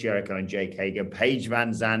Chris Jericho and Jake Hager. Paige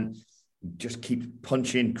Van Zandt just keeps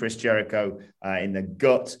punching Chris Jericho in the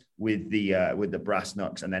gut with the brass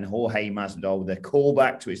knucks. And then Jorge Masvidal with a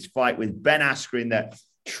callback to his fight with Ben Askren that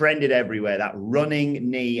trended everywhere. That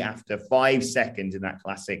running knee after 5 seconds in that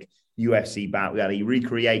classic UFC bout. He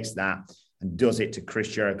recreates that and does it to Chris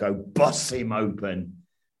Jericho, busts him open.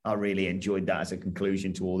 I really enjoyed that as a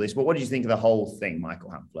conclusion to all this. But what did you think of the whole thing,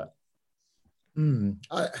 Michael Hamflett?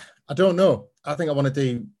 I don't know. I think I want to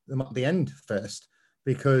do them at the end first,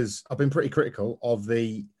 because I've been pretty critical of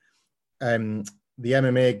the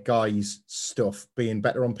MMA guys' stuff being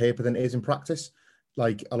better on paper than it is in practice.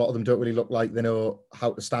 Like, a lot of them don't really look like they know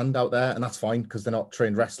how to stand out there, and that's fine because they're not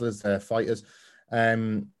trained wrestlers, they're fighters.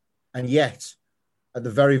 And yet, at the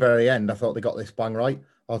very, very end, I thought they got this bang right.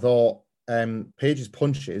 I thought Paige's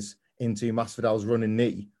punches into Masvidal's running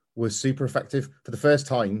knee was super effective. For the first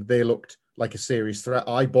time, they looked like a serious threat.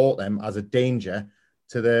 I bought them as a danger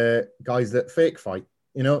to the guys that fake fight,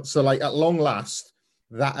 you know? So, like, at long last,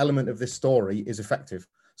 that element of this story is effective.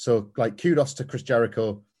 So, like, kudos to Chris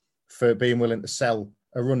Jericho for being willing to sell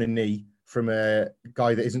a running knee from a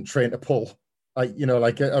guy that isn't trained to pull. Like, you know,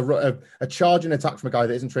 like a charging attack from a guy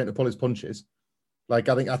that isn't trained to pull his punches. Like,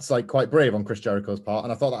 I think that's like quite brave on Chris Jericho's part.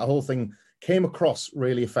 And I thought that whole thing came across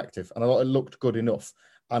really effective. And I thought it looked good enough.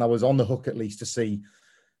 And I was on the hook at least to see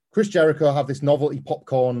Chris Jericho have this novelty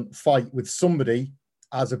popcorn fight with somebody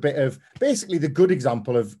as a bit of basically the good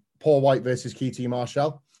example of Paul White versus QT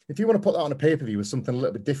Marshall. If you want to put that on a pay-per-view with something a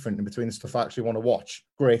little bit different in between the stuff I actually want to watch,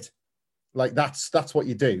 great. Like, that's what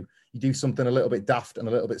you do. You do something a little bit daft and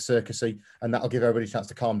a little bit circusy, and that'll give everybody a chance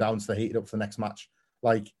to calm down so they heat it up for the next match.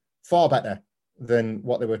 Like, far better than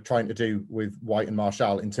what they were trying to do with White and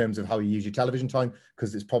Marshall in terms of how you use your television time,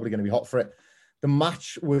 because it's probably going to be hot for it. The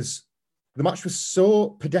match was so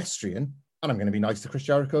pedestrian, and I'm going to be nice to Chris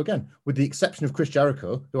Jericho again, with the exception of Chris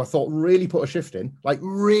Jericho, who I thought really put a shift in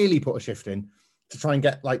to try and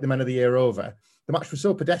get, like, the Men of the Year over. The match was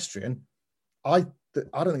so pedestrian, I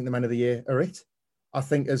don't think the Men of the Year are it. I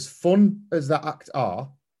think as fun as that act are,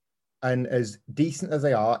 and as decent as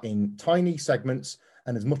they are in tiny segments,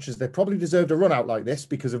 and as much as they probably deserved a run out like this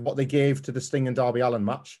because of what they gave to the Sting and Darby Allin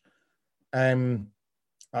match, I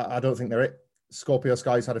don't think they're it. Scorpio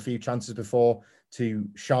Sky's had a few chances before to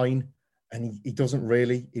shine, and he doesn't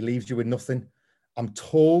really. He leaves you with nothing. I'm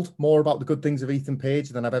told more about the good things of Ethan Page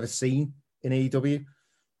than I've ever seen in AEW.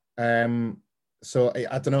 So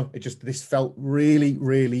I don't know. This felt really,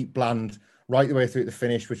 really bland right the way through the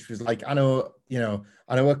finish, which was like, I know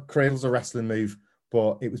a cradle's a wrestling move,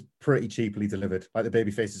 but it was pretty cheaply delivered. Like, the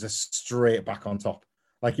babyface is a straight back on top.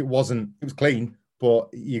 Like, it was clean, but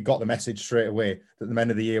you got the message straight away that the Men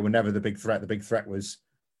of the Year were never the big threat. The big threat was,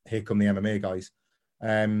 here come the MMA guys.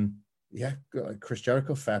 Chris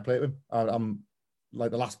Jericho, fair play to him. I'm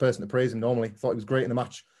like the last person to praise him normally. Thought he was great in the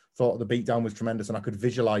match. Thought the beatdown was tremendous, and I could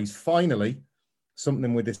visualize finally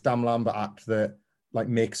something with this Dan Lambert act that, like,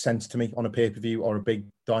 makes sense to me on a pay-per-view or a big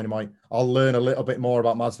Dynamite. I'll learn a little bit more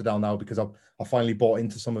about Masvidal now because I finally bought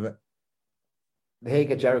into some of it. The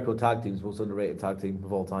Hager Jericho tag team is the most underrated tag team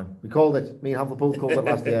of all time. We called it. Me and Hamflett both called it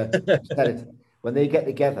last year. Said it. When they get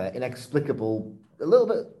together, inexplicable, a little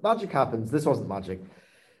bit magic happens. This wasn't magic.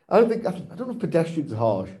 I don't know if pedestrian's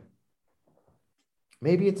harsh.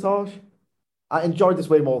 Maybe it's harsh. I enjoyed this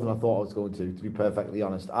way more than I thought I was going to be perfectly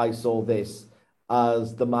honest. I saw this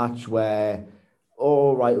as the match where,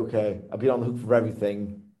 oh, right, okay, I've been on the hook for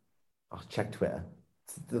everything. I'll check Twitter.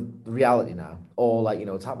 It's the reality now. Or, like,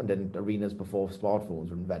 it's happened in arenas before smartphones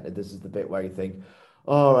were invented. This is the bit where you think,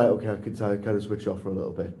 all right, okay, I can kind of switch off for a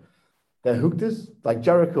little bit. They hooked us. Like,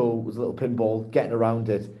 Jericho was a little pinball, getting around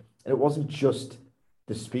it. And it wasn't just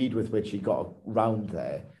the speed with which he got around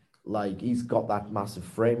there. Like, he's got that massive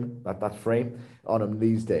frame, that frame on him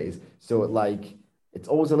these days. So, it's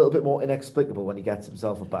always a little bit more inexplicable when he gets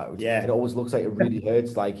himself about. Yeah. It always looks like it really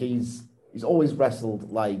hurts. Like, he's always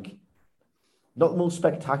wrestled, like, not the most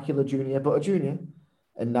spectacular junior, but a junior.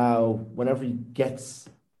 And now, whenever he gets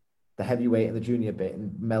the heavyweight and the junior bit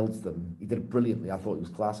and melds them, he did it brilliantly. I thought he was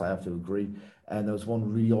class, I have to agree. And there was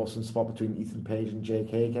one really awesome spot between Ethan Page and Jake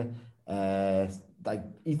Hager.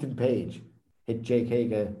 Ethan Page hit Jake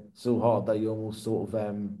Hager so hard that he almost sort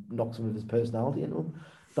of knocks him with his personality into him.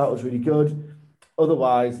 That was really good.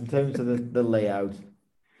 Otherwise, in terms of the layout,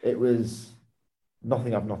 it was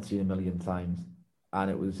nothing I've not seen a million times. And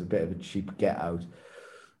it was a bit of a cheap get out.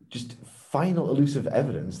 Just final elusive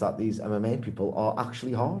evidence that these MMA people are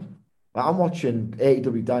actually hard. I'm watching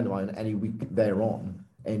AEW Dynamite any week they're on,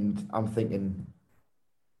 and I'm thinking,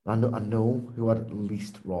 I know who I'd at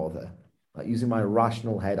least rather, like using my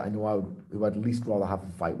rational head, I know who I'd least rather have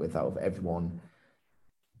a fight with out of everyone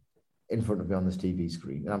in front of me on this TV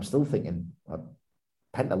screen. And I'm still thinking,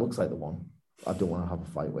 Penta looks like the one I don't want to have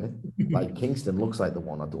a fight with. Like Kingston looks like the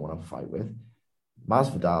one I don't want to have a fight with.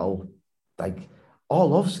 Masvidal, like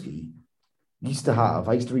Arlovsky I used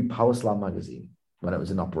to read Power Slam magazine when it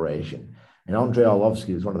was in operation. And Andrei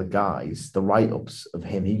Arlovsky was one of the guys, the write-ups of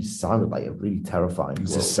him, he sounded like a really terrifying.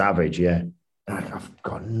 He's a savage, yeah. I've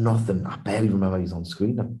got nothing. I barely remember he's on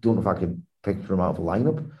screen. I don't know if I could picture him out of a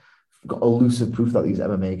lineup. I've got elusive proof that these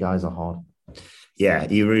MMA guys are hard. Yeah,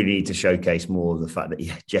 you really need to showcase more of the fact that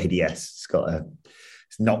JDS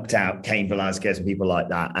has knocked out Cain Velasquez and people like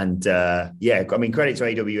that. And I mean, credit to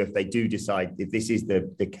AEW if they do decide if this is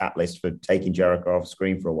the catalyst for taking Jericho off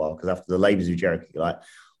screen for a while, because after the labors of Jericho, you're like,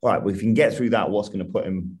 all right, well, if you can get through that, what's going to put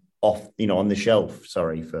him off, on the shelf,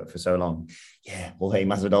 for so long? Yeah, well, hey,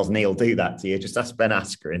 Masvidal's knee will do that to you. Just ask Ben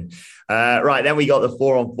Askren. Right, then we got the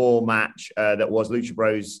 4-on-4 match that was Lucha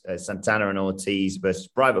Bros, Santana and Ortiz versus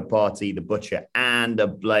Private Party, The Butcher and The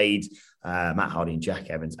Blade. Matt Hardy and Jack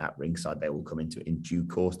Evans at ringside. They will come into it in due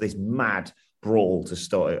course. This mad brawl to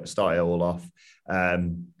start it all off.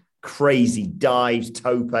 Crazy dives,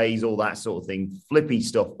 topes, all that sort of thing. Flippy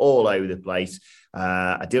stuff all over the place.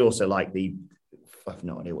 I did also like I have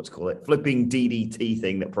no idea what to call it, flipping DDT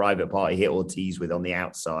thing that Private Party hit Ortiz with on the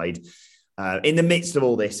outside. In the midst of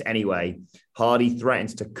all this, anyway, Hardy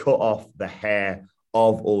threatens to cut off the hair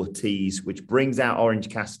of Ortiz, which brings out Orange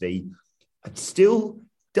Cassidy. I still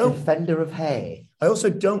don't... Defender of hair. I also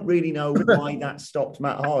don't really know why that stopped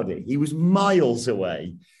Matt Hardy. He was miles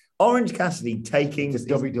away. Orange Cassidy taking... It's a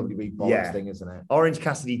WWE bollocks thing, isn't it? Orange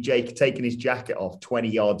Cassidy, Jake, taking his jacket off 20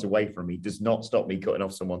 yards away from me does not stop me cutting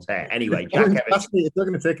off someone's hair. Anyway, Jack Evans... Cassidy, it's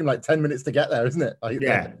going to take him like 10 minutes to get there, isn't it? Like,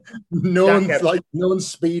 yeah. No one's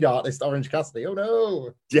speed artist, Orange Cassidy. Oh,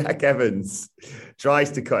 no. Jack Evans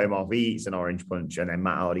tries to cut him off. He eats an orange punch, and then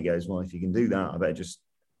Matt Hardy goes, well, if you can do that, I better just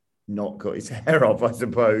not cut his hair off, I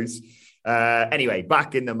suppose. Anyway,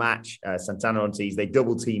 back in the match, Santana Ortiz, they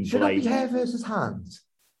double team Blade. Should it be hair versus hands?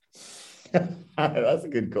 That's a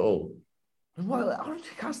good call. Well, Orange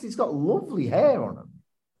Cassidy's got lovely hair on him,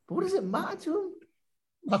 but what does it matter to him?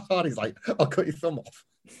 My Hardy's like, I'll cut your thumb off.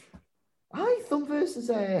 Thumb versus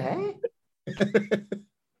hair. I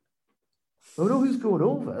know who's going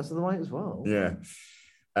over, so they might as well. Yeah.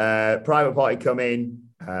 Private Party come in.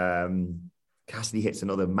 Cassidy hits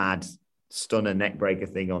another mad stunner neck breaker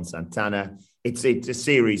thing on Santana. It's a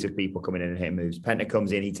series of people coming in and hitting moves. Penta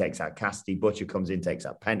comes in, he takes out Cassidy. Butcher comes in, takes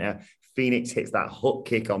out Penta. Phoenix hits that hook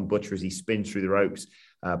kick on Butcher as he spins through the ropes.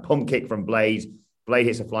 Pump kick from Blade. Blade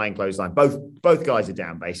hits a flying clothesline. Both guys are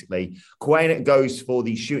down, basically. Quinn goes for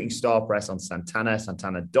the shooting star press on Santana.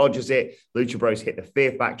 Santana dodges it. Lucha Bros hit the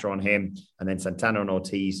fear factor on him. And then Santana and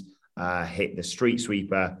Ortiz hit the street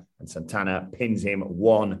sweeper. And Santana pins him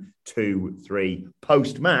 1, 2, 3.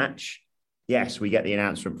 Post-match, yes, we get the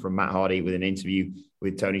announcement from Matt Hardy with an interview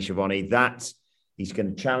with Tony Schiavone that he's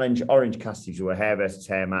going to challenge Orange Cassidy to a hair versus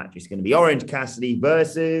hair match. It's going to be Orange Cassidy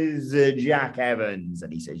versus Jack Evans.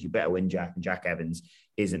 And he says, you better win, Jack. And Jack Evans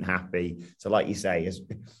isn't happy. So like you say,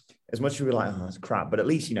 as much as we're like, oh, that's crap, but at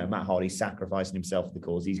least, Matt Hardy's sacrificing himself for the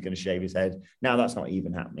cause. He's going to shave his head. Now that's not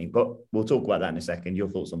even happening, but we'll talk about that in a second. Your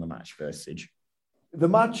thoughts on the match first, Sige? The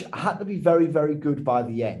match had to be very, very good by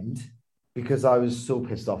the end because I was so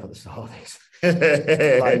pissed off at the start of this.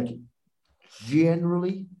 Like,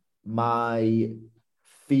 generally, my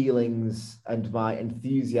feelings and my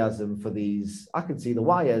enthusiasm for these, I can see the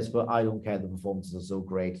wires, but I don't care. The performances are so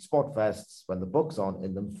great. Spot fests, when the book's on,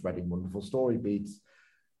 in them threading wonderful story beats.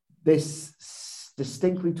 This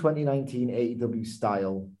distinctly 2019 AEW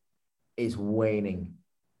style is waning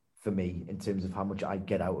for me in terms of how much I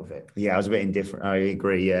get out of it. Yeah, I was a bit indifferent. I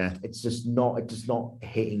agree, yeah. It's just not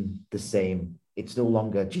hitting the same. It's no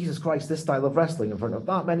longer, Jesus Christ, this style of wrestling in front of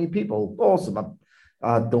that many people. Awesome.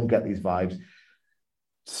 I don't get these vibes.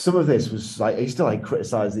 Some of this was like, I still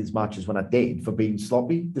criticized these matches when I did for being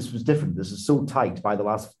sloppy. This was different. This is so tight by the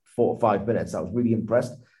last 4 or 5 minutes. I was really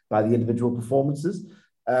impressed by the individual performances.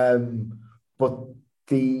 But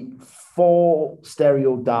the 4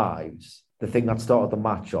 stereo dives, the thing that started the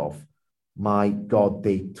match off, my God,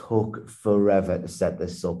 they took forever to set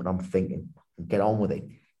this up. And I'm thinking, get on with it.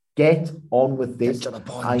 Get on with this.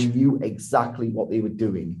 I knew exactly what they were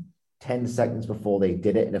doing 10 seconds before they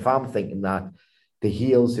did it. And if I'm thinking that the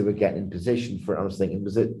heels who were getting in position for it, I was thinking,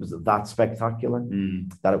 was it that spectacular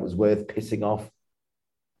that it was worth pissing off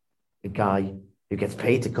a guy who gets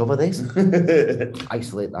paid to cover this.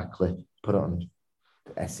 Isolate that clip, put it on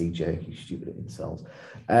SCJ, you stupid incels.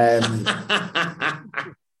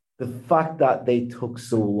 The fact that they took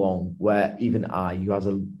so long, where even I, who has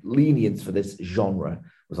a lenience for this genre,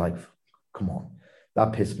 was like, come on,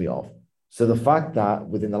 that pissed me off. So the fact that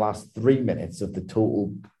within the last 3 minutes of the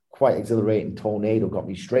total quite exhilarating tornado got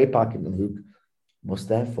me straight back into the hook must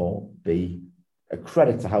therefore be a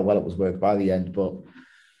credit to how well it was worked by the end. But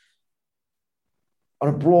on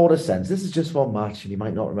a broader sense, this is just one match and you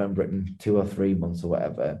might not remember it in 2 or 3 months or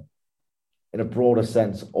whatever. In a broader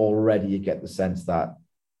sense, already you get the sense that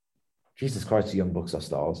Jesus Christ, the Young Bucks are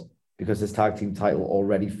stars, because this tag team title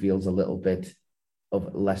already feels a little bit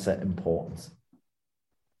of lesser importance.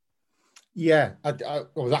 Yeah, I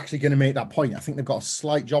was actually going to make that point. I think they've got a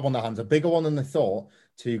slight job on their hands, a bigger one than they thought,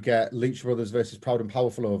 to get Lucha Brothers versus Proud and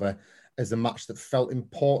Powerful over as a match that felt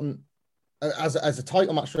important, as a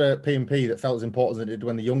title match for P&P that felt as important as it did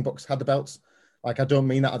when the Young Bucks had the belts. Like, I don't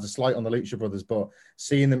mean that as a slight on the Lucha Brothers, but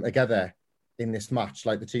seeing them together in this match,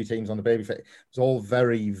 like the two teams on the babyface, it was all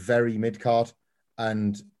very, very mid-card,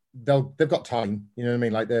 and they've got time, you know what I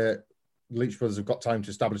mean? Like, the Lucha Brothers have got time to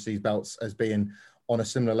establish these belts as being on a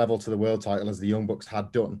similar level to the world title as the Young Bucks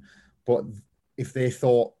had done. But if they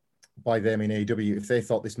thought, by them in AEW, if they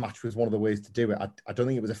thought this match was one of the ways to do it, I don't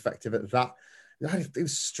think it was effective at that. It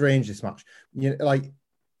was strange, this match. You know, like,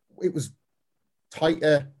 it was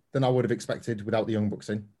tighter than I would have expected without the Young Bucks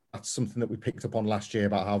in. That's something that we picked up on last year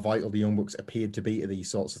about how vital the Young Bucks appeared to be to these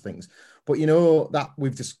sorts of things. But you know that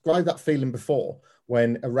we've described that feeling before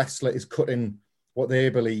when a wrestler is cutting what they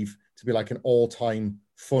believe to be like an all-time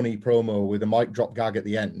funny promo with a mic drop gag at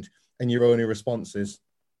the end, and your only response is,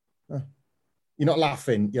 oh. You're not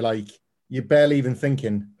laughing. You're barely even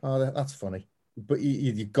thinking, oh, that's funny. But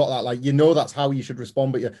you got that, like, you know, that's how you should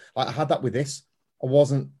respond. But I had that with this. I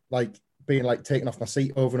wasn't like being like taken off my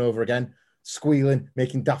seat over and over again, squealing,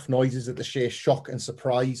 making daft noises at the sheer shock and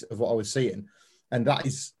surprise of what I was seeing. And that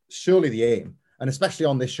is surely the aim. And especially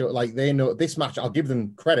on this show, like, they know this match, I'll give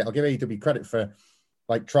them credit. I'll give AEW credit for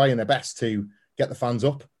like trying their best to get the fans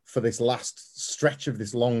up for this last stretch of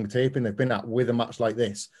this long taping they've been at with a match like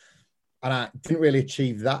this. And I didn't really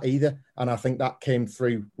achieve that either. And I think that came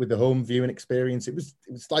through with the home viewing experience. It was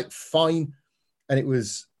like fine. And it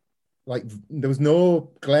was like, there was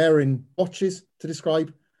no glaring botches to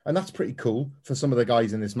describe. And that's pretty cool for some of the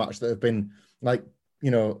guys in this match that have been like,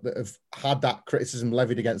 you know, that have had that criticism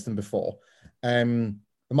levied against them before. The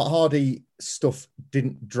Matt Hardy stuff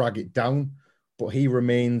didn't drag it down, but he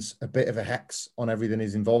remains a bit of a hex on everything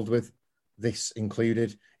he's involved with, this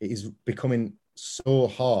included. It is becoming so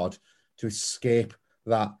hard to escape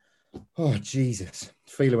that, oh, Jesus,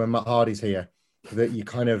 feeling when Matt Hardy's here, that you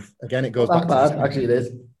kind of, again, it goes back to actually, it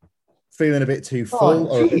is feeling a bit too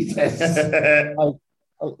full. Oh, Jesus.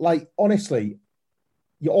 Like, honestly,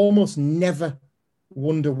 you almost never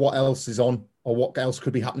wonder what else is on or what else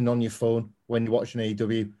could be happening on your phone when you're watching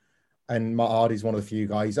AEW. And Matt Hardy's one of the few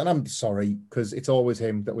guys, and I'm sorry, because it's always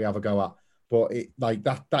him that we have a go at, but it, like,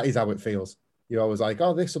 that is how it feels. You're always like,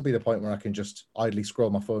 oh, this will be the point where I can just idly scroll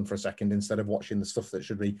my phone for a second instead of watching the stuff that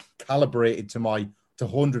should be calibrated to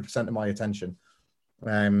 100% of my attention.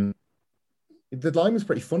 The line was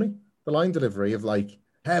pretty funny. The line delivery of like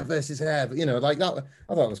hair versus hair, you know, like that.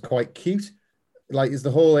 I thought it was quite cute. Like, is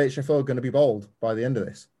the whole HFO going to be bald by the end of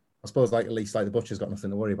this? I suppose, like, at least like the Butcher's got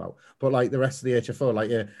nothing to worry about. But like the rest of the HFO, like,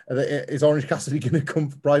 is Orange Cassidy going to come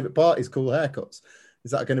for private parties, cool haircuts? Is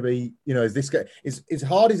that going to be, you know, is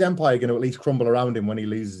Hardy's empire going to at least crumble around him when he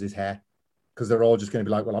loses his hair? Because they're all just going to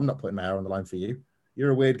be like, well, I'm not putting my hair on the line for you. You're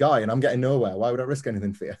a weird guy and I'm getting nowhere. Why would I risk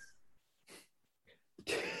anything for you?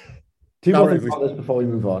 Two more things about this before we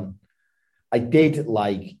move on. I did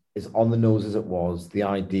like, as on the nose as it was, the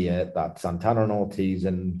idea that Santana and Ortiz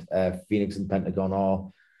and Phoenix and Pentagon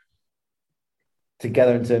are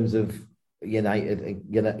together in terms of united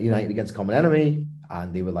against common enemy,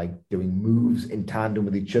 and they were like doing moves in tandem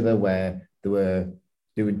with each other where they were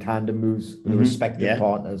doing tandem moves with the respective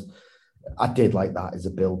partners. I did like that as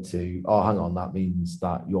a build to, oh, hang on, that means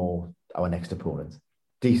that you're our next opponent.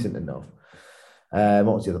 Decent enough. What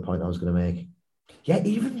was the other point I was going to make? Yeah,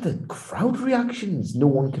 even the crowd reactions, no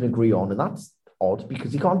one can agree on. And that's odd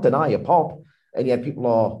because you can't deny a pop. And yet people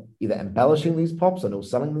are either embellishing these pops or no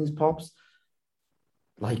selling these pops.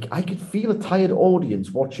 Like, I could feel a tired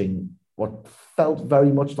audience watching what felt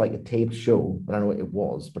very much like a taped show. I don't know what it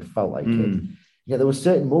was, but it felt like it. Yeah, there were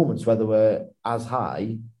certain moments where they were as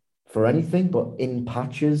high for anything, but in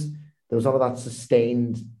patches, there was all of that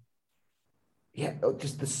sustained. Yeah,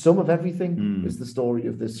 just the sum of everything is the story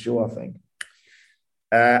of this show, I think.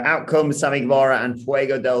 Out comes Sammy Guevara and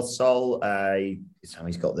Fuego del Sol.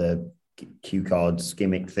 Sammy's got the cue cards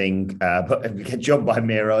gimmick thing, but get jumped by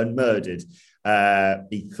Miro and murdered.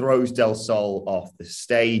 He throws Del Sol off the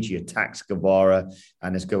stage. He attacks Guevara,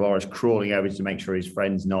 and as Guevara's crawling over to make sure his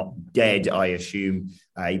friend's not dead, I assume,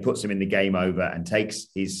 he puts him in the game over and takes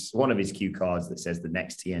one of his cue cards that says the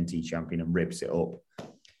next TNT champion and rips it up.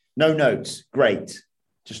 No notes. Great.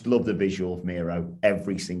 Just love the visual of Miro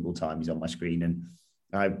every single time he's on my screen. And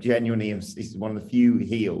I genuinely, he's one of the few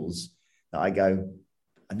heels that I go,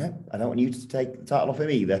 I don't want you to take the title off him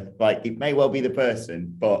either. Like, it may well be the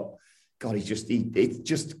person, but God, it's just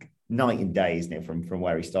night and day, isn't it, from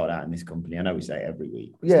where he started out in this company? I know we say it every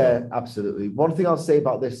week. Yeah, absolutely. One thing I'll say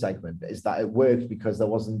about this segment is that it worked because there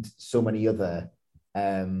wasn't so many other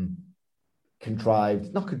not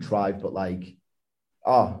contrived, but like,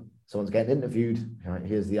 someone's getting interviewed. All right,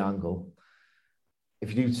 here's the angle.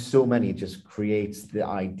 If you do so many, it just creates the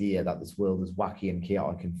idea that this world is wacky and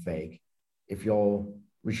chaotic and fake. If you're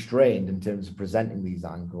restrained in terms of presenting these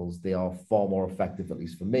angles, they are far more effective, at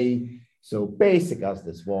least for me. So basic as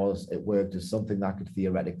this was, it worked as something that could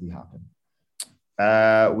theoretically happen.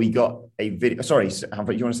 We got a video. Sorry,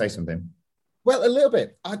 Humphrey, you want to say something? Well, a little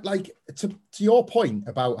bit. I'd like to your point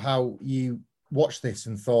about how you watched this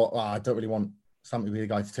and thought, I don't really want Sammy to be the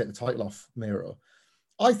guy to take the title off Miro.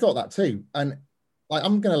 I thought that too. And like,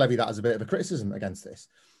 I'm going to levy that as a bit of a criticism against this.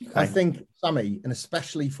 Okay. I think Sammy, and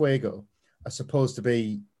especially Fuego, are supposed to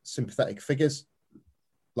be sympathetic figures,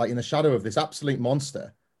 like in the shadow of this absolute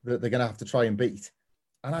monster that they're going to have to try and beat.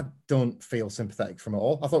 And I don't feel sympathetic from it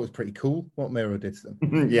all. I thought it was pretty cool what Miro did to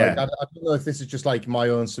them. Yeah. Like, I don't know if this is just like my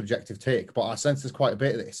own subjective take, but I sense there's quite a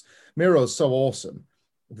bit of this. Miro's so awesome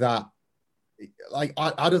that, like,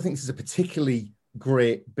 I don't think this is a particularly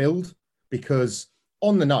great build, because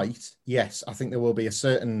on the night, yes, I think there will be a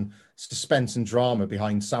certain suspense and drama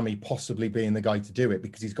behind Sammy possibly being the guy to do it,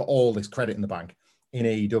 because he's got all this credit in the bank in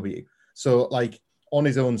AEW. So, like, on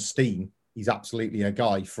his own steam, he's absolutely a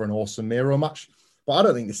guy for an awesome Miro match. But I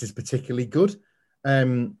don't think this is particularly good.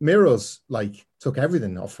 Miro's, like, took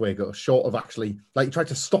everything off Fuego, short of actually, like, he tried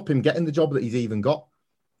to stop him getting the job that he's even got.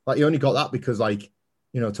 Like, he only got that because, like,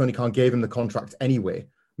 you know, Tony Khan gave him the contract anyway.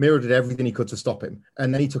 Miro did everything he could to stop him.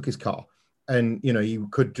 And then he took his car. And, you know, he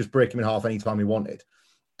could just break him in half anytime he wanted.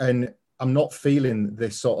 And I'm not feeling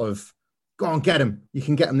this sort of, go on, get him. You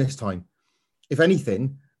can get him this time. If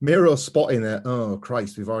anything, Miro's spotting that, oh,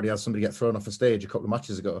 Christ, we've already had somebody get thrown off a stage a couple of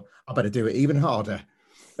matches ago. I better do it even harder.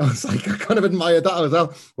 I was like, I kind of admired that as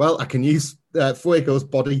well. Well, I can use Fuego's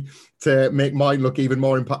body to make mine look even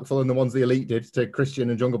more impactful than the ones the Elite did to Christian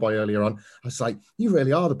and Jungle Boy earlier on. I was like, you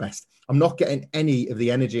really are the best. I'm not getting any of the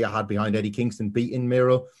energy I had behind Eddie Kingston beating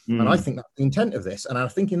Miro. And I think that's the intent of this. And I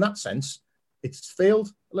think in that sense, it's failed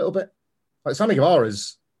a little bit. Like, Sammy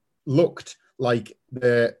Guevara's looked like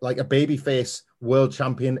a babyface world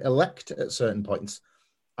champion elect at certain points.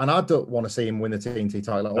 And I don't want to see him win the TNT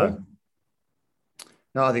title at all.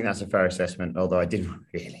 No, I think that's a fair assessment, although I did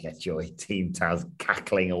really enjoy Team Taz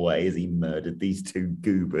cackling away as he murdered these two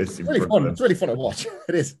goobers. It's really fun. It's really fun to watch.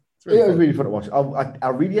 It is. It was really fun to watch. I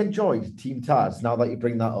really enjoyed Team Taz, now that you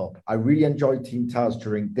bring that up. I really enjoyed Team Taz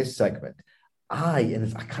during this segment. I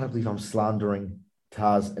can't believe I'm slandering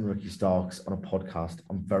Taz and Ricky Starks on a podcast.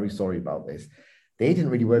 I'm very sorry about this. They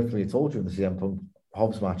didn't really work for me at all during the CM Punk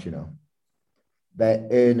Hobbs match, you know. Their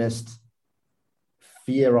earnest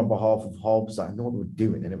fear on behalf of Hobbs, I know what they were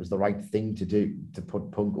doing, and it was the right thing to do to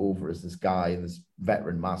put Punk over as this guy and this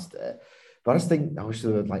veteran master. But I just think I wish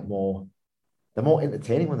they were like more. They're more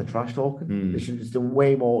entertaining when they're trash talking. They should just do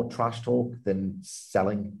way more trash talk than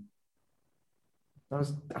selling. I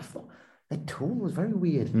thought their tone was very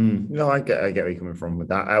weird. No, I get where you're coming from with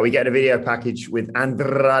that. We get a video package with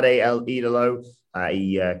Andrade El Idolo.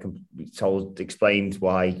 He explained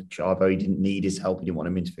why Chavo didn't need his help. He didn't want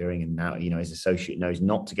him interfering. And now, you know, his associate knows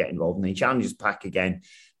not to get involved. And he challenges Pac again,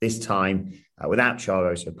 this time without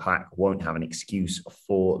Chavo. So Pac won't have an excuse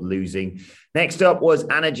for losing. Next up was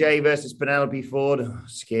Anna Jay versus Penelope Ford.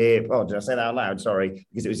 Skip. Oh, did I say that out loud? Sorry.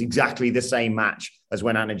 Because it was exactly the same match as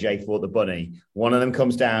when Anna Jay fought the Bunny. One of them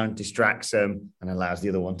comes down, distracts them, and allows the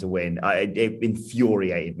other one to win. It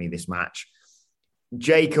infuriated me, this match.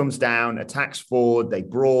 Jay comes down, attacks Ford, they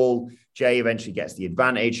brawl. Jay eventually gets the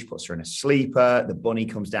advantage, puts her in a sleeper. The Bunny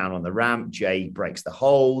comes down on the ramp. Jay breaks the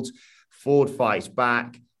hold. Ford fights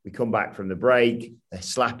back. We come back from the break. They're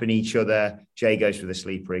slapping each other. Jay goes for the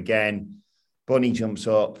sleeper again. Bunny jumps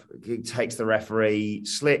up, takes the referee,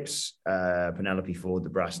 slips Penelope Ford the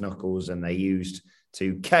brass knuckles, and they used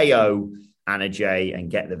to KO Anna Jay and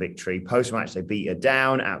get the victory. Post-match, they beat her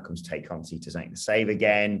down. Out comes Tay Conti to make the save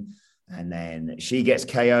again. And then she gets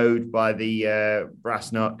KO'd by the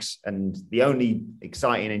Brass Knucks. And the only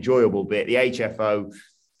exciting, enjoyable bit, the HFO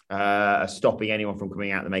are stopping anyone from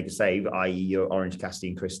coming out to make a save, i.e. your Orange Cassidy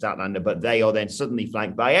and Chris Statlander. But they are then suddenly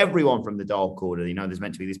flanked by everyone from the Dark Order. You know, there's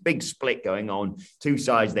meant to be this big split going on. Two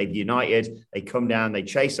sides, they've united. They come down, they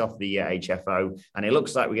chase off the HFO. And it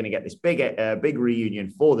looks like we're going to get this big reunion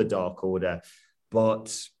for the Dark Order.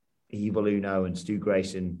 But Evil Uno and Stu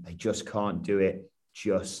Grayson, they just can't do it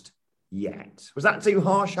just yet. Was that too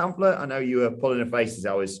harsh, Hamflett? I know you were pulling a face as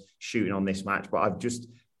I was shooting on this match, but I've just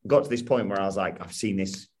got to this point where I was like, I've seen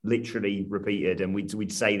this literally repeated, and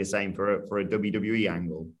we'd say the same for a WWE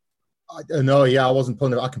angle. No, yeah, I wasn't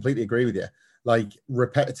pulling it. I completely agree with you. Like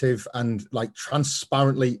repetitive and like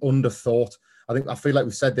transparently underthought. I feel like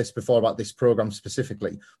we've said this before about this program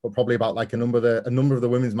specifically, but probably about like a number of the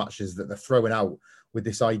women's matches that they're throwing out with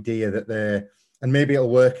this idea that and maybe it'll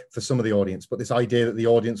work for some of the audience, but this idea that the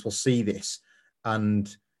audience will see this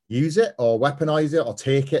and use it or weaponize it or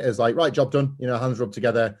take it as like, right, job done, you know, hands rubbed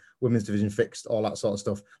together, women's division fixed, all that sort of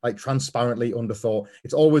stuff, like transparently underthought.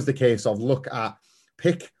 It's always the case of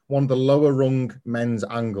pick one of the lower rung men's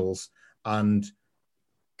angles and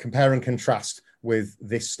compare and contrast with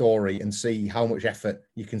this story and see how much effort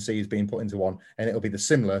you can see is being put into one. And it'll be the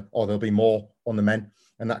similar, or there'll be more on the men.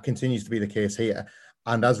 And that continues to be the case here.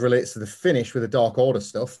 And as relates to the finish with the Dark Order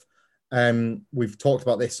stuff, we've talked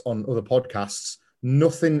about this on other podcasts.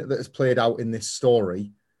 Nothing that has played out in this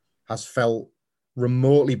story has felt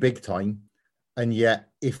remotely big time. And yet,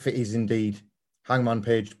 if it is indeed Hangman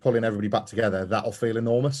Page pulling everybody back together, that'll feel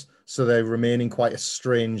enormous. So they're remaining quite a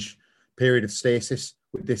strange period of stasis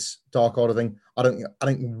with this Dark Order thing. I don't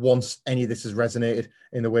think once any of this has resonated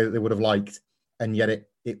in the way that they would have liked, and yet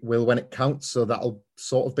it will when it counts. So that'll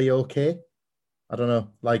sort of be okay. I don't know.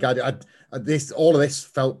 Like all of this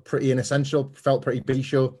felt pretty inessential, felt pretty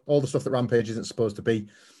B-show. All the stuff that Rampage isn't supposed to be.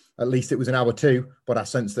 At least it was an hour 2, but I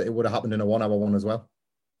sensed that it would have happened in a 1 hour 1 as well.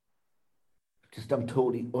 I'm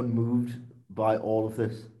totally unmoved by all of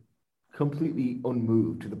this. Completely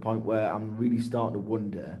unmoved to the point where I'm really starting to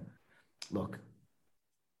wonder. Look,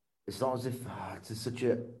 it's not as if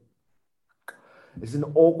it's an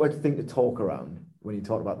awkward thing to talk around when you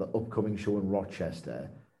talk about the upcoming show in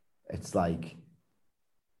Rochester. It's like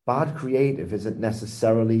bad creative isn't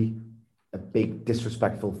necessarily a big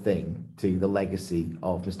disrespectful thing to the legacy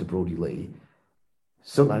of Mr. Brody Lee.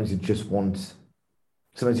 Sometimes you just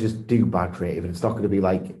do bad creative, and it's not going to be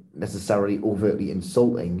like necessarily overtly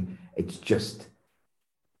insulting. It's just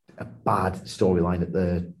a bad storyline at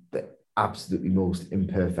the absolutely most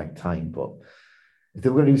imperfect time. But if they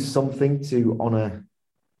were going to do something to honor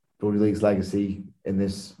Brody Lee's legacy in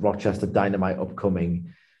this Rochester Dynamite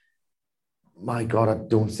upcoming, my God, I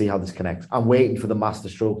don't see how this connects. I'm waiting for the master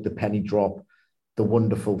stroke, the penny drop, the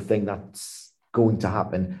wonderful thing that's going to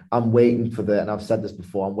happen. I'm waiting for and I've said this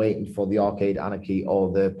before, I'm waiting for the Arcade Anarchy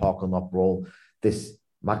or the Parkland Up Brawl, this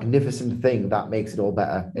magnificent thing that makes it all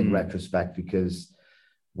better in retrospect, because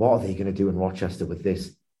what are they going to do in Rochester with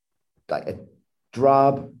this? Like a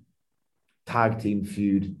drab tag team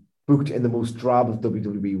feud booked in the most drab of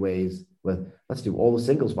WWE ways with, let's do all the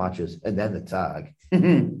singles matches and then the tag.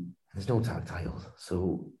 There's no tag titles.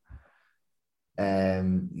 So, I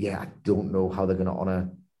don't know how they're going to honor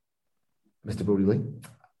Mr. Brody Lee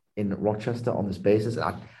in Rochester on this basis.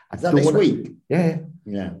 Is that this week? Yeah.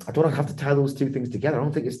 I don't have to tie those two things together. I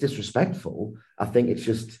don't think it's disrespectful. I think it's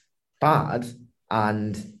just bad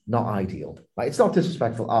and not ideal. Like, it's not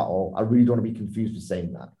disrespectful at all. I really don't want to be confused with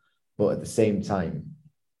saying that. But at the same time,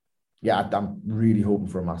 I'm really hoping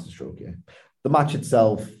for a master stroke here. The match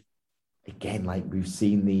itself, again, like we've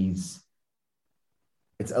seen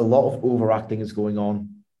it's a lot of overacting is going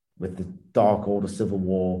on with the Dark Order Civil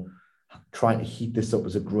War, trying to heat this up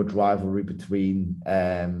as a grudge rivalry between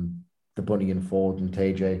the Bunny and Ford and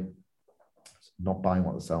TJ. Not buying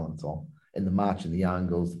what they're selling at all. In the match, in the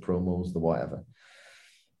angles, the promos, the whatever.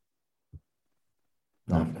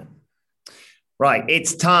 No. Right,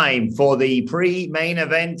 it's time for the pre-main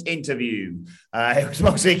event interview. It was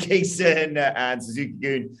Moxley Kingston and Suzuki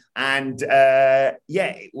Gun. And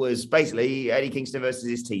it was basically Eddie Kingston versus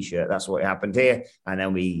his T-shirt. That's what happened here. And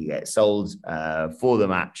then we get sold for the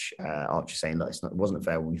match. Archer saying, look, it wasn't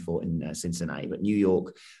fair when we fought in Cincinnati, but New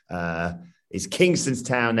York is Kingston's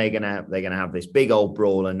town. They're gonna have this big old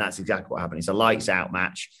brawl, and that's exactly what happened. It's a lights out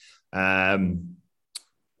match.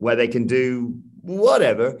 Where they can do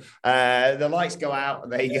whatever. The lights go out,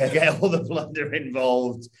 they get all the plunder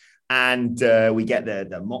involved, and we get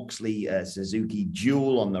the Moxley Suzuki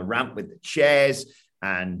duel on the ramp with the chairs.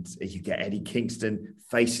 And you get Eddie Kingston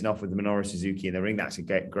facing off with Minoru Suzuki in the ring. That's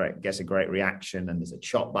gets a great reaction. And there's a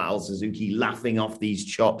chop battle. Suzuki laughing off these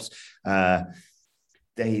chops.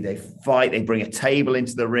 They fight. They bring a table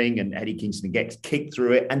into the ring, and Eddie Kingston gets kicked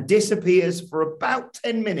through it and disappears for about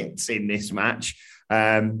 10 minutes in this match.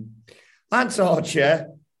 Lance Archer,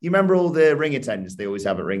 you remember all the ring attendants they always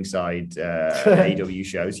have at ringside AEW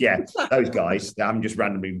shows? Yeah, those guys. I'm just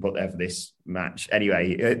randomly put there for this match.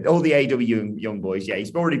 Anyway, all the AEW young boys. Yeah,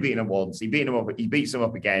 he's already beaten them once. He beats them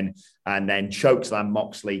up again, and then chokeslam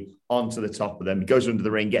Moxley onto the top of them. He goes under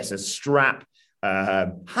the ring, gets a strap,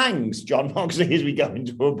 hangs Jon Moxley as we go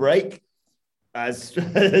into a break. As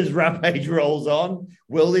Rampage rolls on,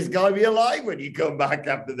 will this guy be alive when you come back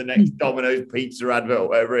after the next Domino's Pizza advert, or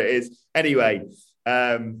whatever it is? Anyway,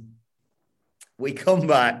 we come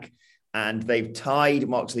back and they've tied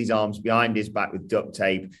Moxley's arms behind his back with duct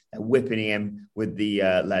tape. They're whipping him with the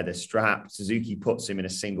leather strap. Suzuki puts him in a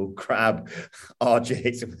single grab. Archer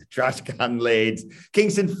hits him with a trash can lid.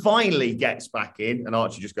 Kingston finally gets back in, and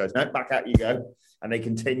Archer just goes, no, back out you go. And they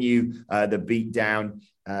continue the beat down.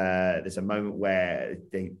 There's a moment where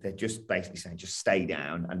they're just basically saying, just stay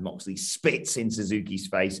down. And Moxley spits in Suzuki's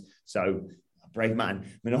face. So, brave man,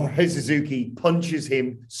 Minoru Suzuki punches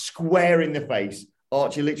him square in the face.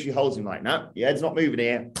 Archer literally holds him like, no, your head's not moving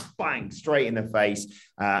here. Bang, straight in the face.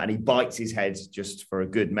 And he bites his head just for a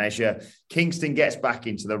good measure. Kingston gets back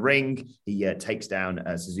into the ring. He takes down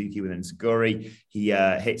Suzuki with an enziguri. He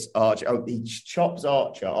hits Archer. Oh, he chops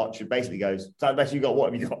Archer. Archer basically goes, is that the best you got?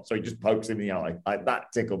 What have you got? So he just pokes him in the eye.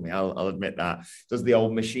 That tickled me. I'll admit that. Does the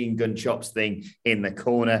old machine gun chops thing in the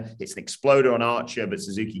corner. It's an exploder on Archer, but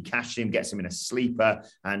Suzuki catches him, gets him in a sleeper,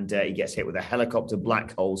 and he gets hit with a helicopter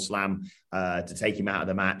black hole slam to take him out of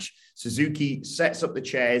the match. Suzuki sets up the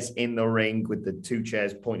chairs in the ring with the two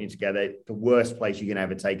chairs pointing together. The worst place you can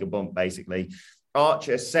ever take a bump, basically.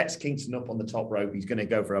 Archer sets Kingston up on the top rope. He's going to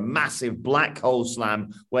go for a massive black hole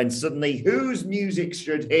slam when suddenly whose music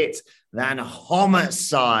should hit than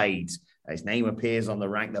Homicide. His name appears on the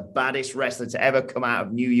rank, the baddest wrestler to ever come out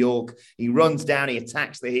of New York. He runs down, he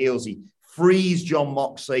attacks the heels, he frees Jon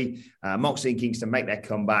Moxley. Moxley and Kingston make their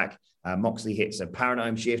comeback. Moxley hits a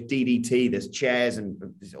paradigm shift, DDT, there's chairs and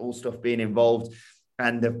there's all stuff being involved.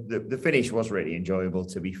 And the finish was really enjoyable,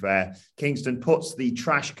 to be fair. Kingston puts the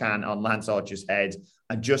trash can on Lance Archer's head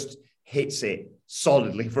and just hits it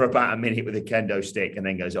solidly for about a minute with a kendo stick and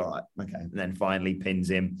then goes, all right, okay. And then finally pins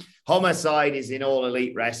him. Homicide is in All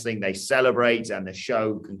Elite Wrestling. They celebrate and the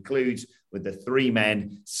show concludes with the three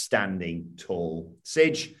men standing tall.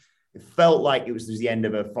 Sige, it felt like it was the end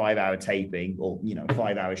of a 5-hour taping or,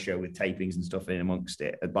 5-hour show with tapings and stuff in amongst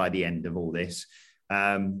it by the end of all this.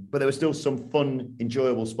 But there were still some fun,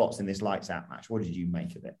 enjoyable spots in this lights out match. What did you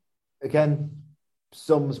make of it? Again,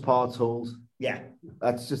 sums, parts, wholes. Yeah.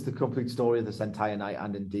 That's just the complete story of this entire night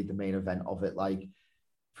and indeed the main event of it. Like,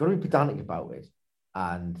 if you want to be pedantic about it,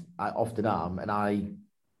 and I often am, and I,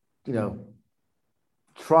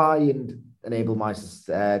 try and enable my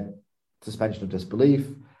suspension of disbelief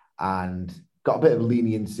and got a bit of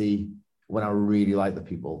leniency when I really like the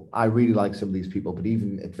people. I really like some of these people, but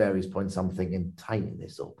even at various points, I'm thinking, tighten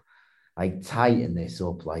this up. Like,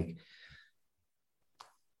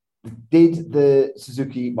 did the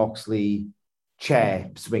Suzuki-Moxley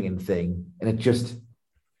chair swinging thing, and it just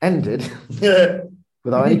ended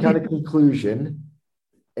without any kind of conclusion.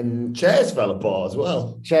 And chairs fell apart as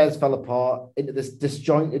well. Chairs fell apart into this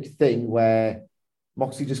disjointed thing where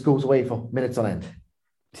Moxley just goes away for minutes on end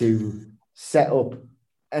to set up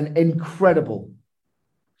an incredible,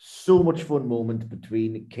 so much fun moment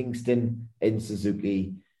between Kingston and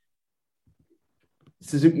Suzuki.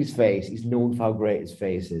 Suzuki's face, he's known for how great his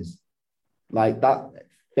face is. Like, that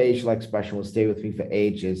facial expression will stay with me for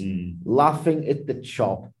ages. Laughing at the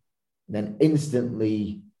chop, then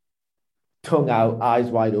instantly tongue out, eyes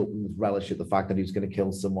wide open with relish at the fact that he was going to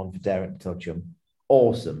kill someone for daring to touch him.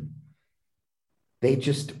 Awesome.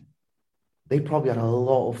 They probably had a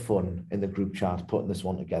lot of fun in the group chat putting this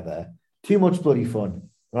one together. Too much bloody fun.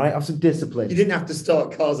 Right? Have some discipline. You didn't have to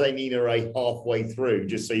start Kaze Nina Ray halfway through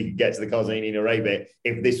just so you could get to the Kaze Nina Ray bit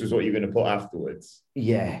if this was what you were going to put afterwards.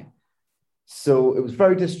 Yeah. So it was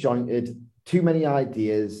very disjointed, too many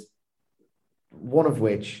ideas, one of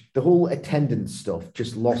which, the whole attendance stuff,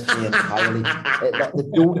 just lost me entirely. They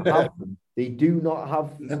don't have them. They do not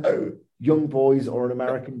have young boys or an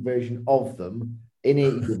American version of them in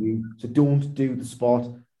AEW, so don't do the spot.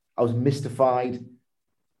 I was mystified.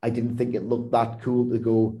 I didn't think it looked that cool to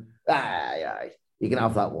go, you can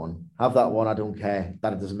have that one. Have that one, I don't care.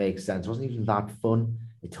 That it doesn't make sense. It wasn't even that fun.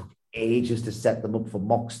 It took ages to set them up for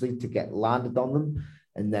Moxley to get landed on them.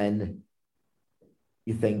 And then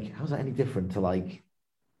you think, how's that any different to like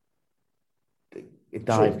a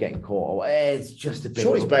dive getting caught? Or it's just a bit.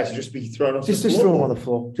 Sure, it's best to just be thrown on the floor. Just throw him on the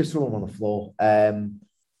floor. Just throw him on the floor.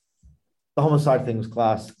 The homicide thing was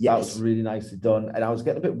class. Yes. That was really nicely done. And I was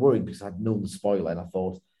getting a bit worried because I'd known the spoiler and I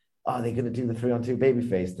thought, are they going to do the 3-on-2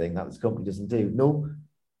 babyface thing that this company doesn't do? No,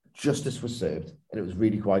 justice was served and it was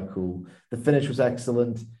really quite cool. The finish was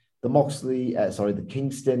excellent. The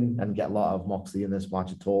Kingston, and get a lot of Moxley in this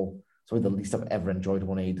match at all. It's probably the least I've ever enjoyed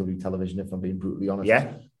on AEW television, if I'm being brutally honest.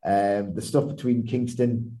 Yeah. The stuff between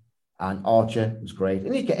Kingston and Archer was great.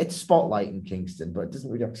 And it's spotlighting Kingston, but it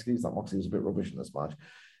doesn't really excuse that Moxley was a bit rubbish in this match.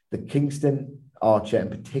 The Kingston, Archer,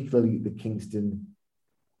 and particularly the Kingston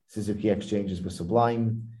Suzuki exchanges were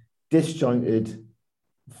sublime, disjointed,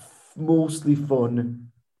 mostly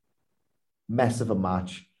fun, mess of a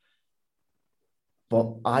match.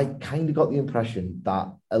 But I kind of got the impression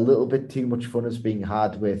that a little bit too much fun is being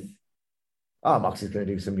had with, Moxley's going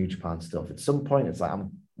to do some New Japan stuff. At some point, it's like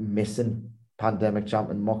I'm missing Pandemic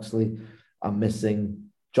Champion Moxley. I'm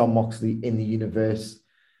missing John Moxley in the universe.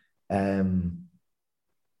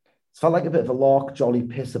 It's felt like a bit of a lark, jolly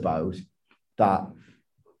piss about that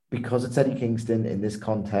because it's Eddie Kingston in this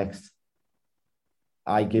context.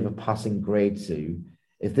 I gave a passing grade to.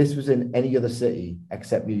 If this was in any other city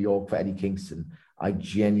except New York for Eddie Kingston, I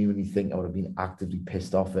genuinely think I would have been actively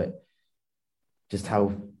pissed off at just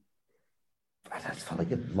how I just felt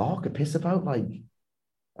like a lark, a piss about. Like,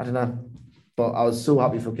 I don't know. But I was so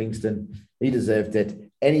happy for Kingston. He deserved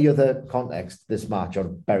it. Any other context, this match, I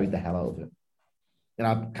would have buried the hell out of it. And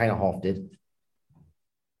I kind of half did.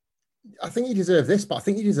 I think he deserved this, but I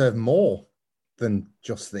think he deserved more than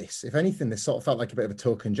just this. If anything, this sort of felt like a bit of a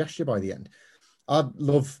token gesture by the end. I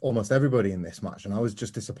love almost everybody in this match, and I was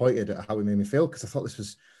just disappointed at how it made me feel because I thought this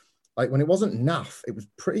was, like, when it wasn't naff, it was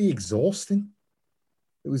pretty exhausting.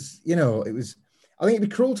 It was, I think it'd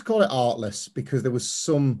be cruel to call it artless because there was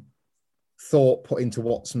some thought put into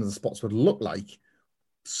what some of the spots would look like,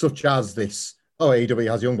 such as this,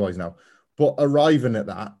 AEW has Young Boys now. But arriving at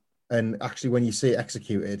that, and actually when you see it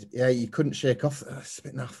executed, you couldn't shake off. It's a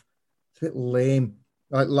bit naff. It's a bit lame.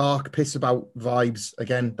 Like lark, piss about vibes.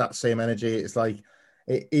 Again, that same energy. It's like,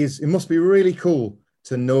 it must be really cool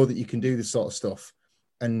to know that you can do this sort of stuff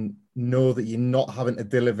and know that you're not having to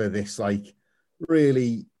deliver this like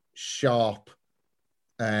really sharp,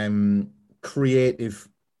 creative,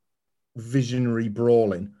 visionary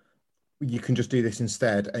brawling. You can just do this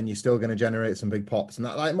instead and you're still going to generate some big pops. And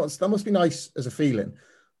that must be nice as a feeling.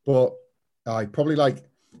 But I probably like,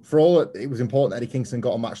 for all that it was important that Eddie Kingston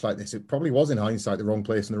got a match like this, it probably was in hindsight the wrong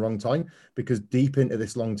place and the wrong time because deep into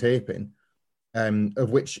this long taping, of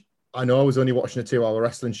which I know I was only watching a 2-hour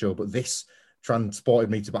wrestling show, but this transported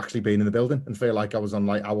me to actually being in the building and feel like I was on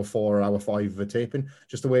like hour 4 or hour 5 of a taping,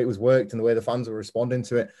 just the way it was worked and the way the fans were responding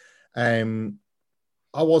to it.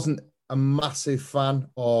 I wasn't a massive fan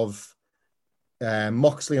of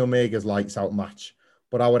Moxley Omega's Lights Out match,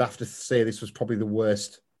 but I would have to say this was probably the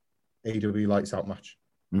worst AEW Lights Out match.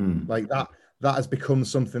 Like that has become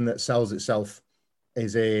something that sells itself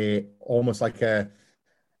as almost like a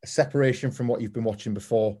separation from what you've been watching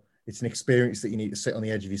before. It's an experience that you need to sit on the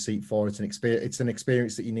edge of your seat for. It's an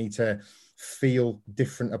experience that you need to feel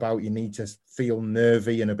different about. You need to feel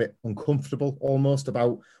nervy and a bit uncomfortable almost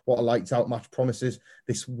about what a Lights Out match promises.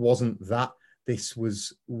 This wasn't that. This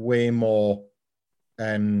was way more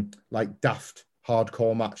like daft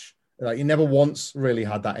hardcore match. Like, you never once really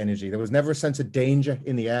had that energy. There was never a sense of danger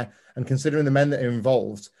in the air. And considering the men that are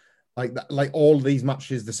involved, like all these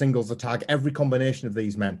matches, the singles, the tag, every combination of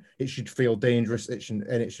these men, it should feel dangerous. It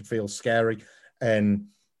should feel scary and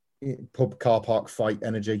pub car park fight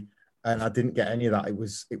energy. And I didn't get any of that. It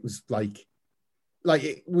was like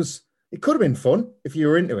it could have been fun if you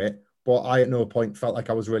were into it, but I at no point felt like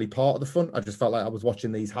I was really part of the fun. I just felt like I was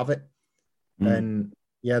watching these have it. And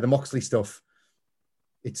yeah, the Moxley stuff,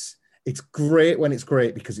 it's great when it's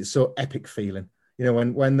great because it's so epic feeling.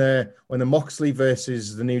 When the Moxley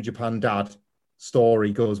versus the New Japan Dad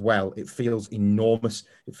story goes well, it feels enormous.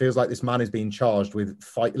 It feels like this man is being charged with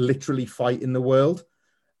literally fighting the world.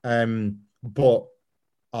 But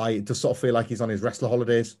I just sort of feel like he's on his wrestler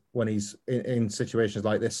holidays when he's in situations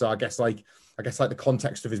like this. So I guess the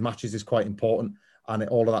context of his matches is quite important, and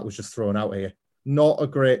all of that was just thrown out here. Not a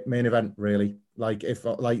great main event, really.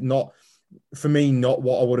 For me, not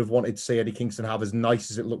what I would have wanted to see Eddie Kingston have, as nice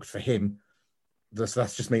as it looked for him.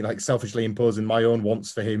 That's just me, like, selfishly imposing my own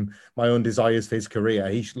wants for him, my own desires for his career.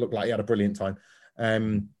 He looked like he had a brilliant time.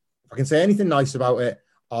 If I can say anything nice about it,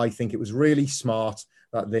 I think it was really smart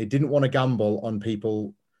that they didn't want to gamble on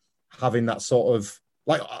people having that sort of,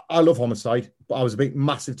 like, I love Homicide, but I was a big,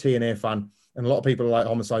 massive TNA fan. And a lot of people like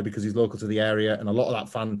Homicide because he's local to the area, and a lot of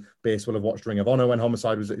that fan base will have watched Ring of Honor when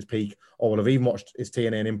Homicide was at his peak, or will have even watched his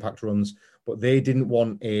TNA and Impact runs. But they didn't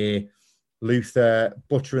want a Luther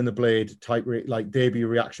Butcher and the Blade type debut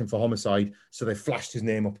reaction for Homicide, so they flashed his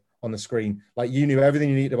name up on the screen. Like, you knew everything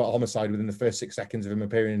you needed about Homicide within the first 6 seconds of him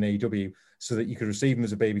appearing in AEW, so that you could receive him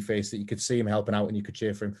as a babyface, that you could see him helping out and you could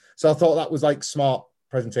cheer for him. So I thought that was like smart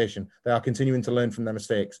presentation. They are continuing to learn from their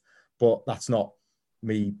mistakes, but that's not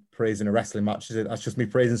me praising a wrestling match, is it? That's just me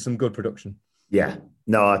praising some good production. Yeah,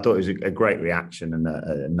 no, I thought it was a great reaction and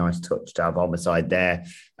a nice touch to have Homicide there.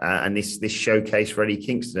 And this showcase for Eddie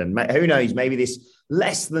Kingston. Who knows, maybe this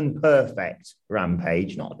less than perfect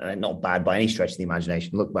Rampage, not bad by any stretch of the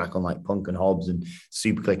imagination. Look back on like Punk and Hobbs and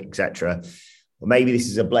Superclick, etc. But maybe this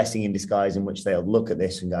is a blessing in disguise in which they'll look at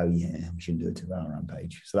this and go, yeah, we shouldn't do a 2-hour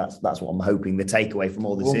Rampage. So that's what I'm hoping the takeaway from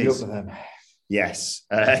all this is. Yes.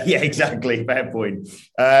 Yeah, exactly. Fair point.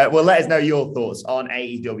 Well, let us know your thoughts on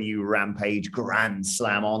AEW Rampage Grand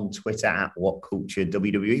Slam on Twitter at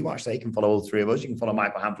WhatCultureWWE. Watch that. You can follow all three of us. You can follow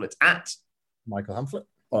Michael Hamflett at Michael Hamflett.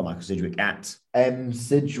 Follow Michael Sidgwick at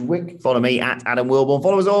Sidgwick. Follow me at Adam Wilborn.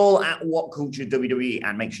 Follow us all at What Culture WWE,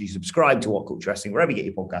 and make sure you subscribe to What Culture Wrestling wherever you get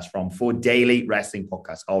your podcast from for daily wrestling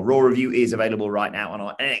podcasts. Our Raw review is available right now, and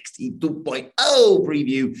our NXT 2.0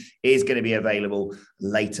 preview is going to be available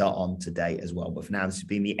later on today as well. But for now, this has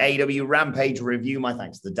been the AEW Rampage review. My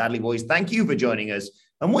thanks to the Dudley Boys. Thank you for joining us,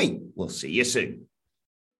 and we will see you soon.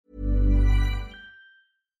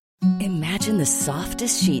 Imagine the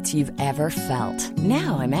softest sheets you've ever felt.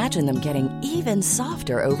 Now imagine them getting even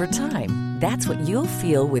softer over time. That's what you'll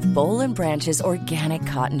feel with Boll & Branch's organic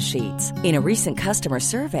cotton sheets. In a recent customer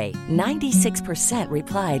survey, 96%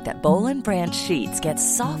 replied that Boll & Branch sheets get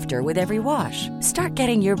softer with every wash. Start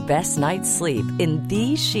getting your best night's sleep in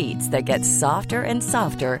these sheets that get softer and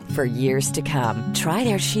softer for years to come. Try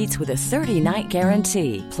their sheets with a 30-night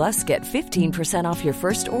guarantee. Plus, get 15% off your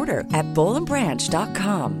first order at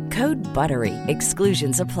bollandbranch.com. Code BUTTERY.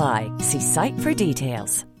 Exclusions apply. See site for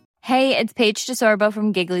details. Hey, it's Paige DeSorbo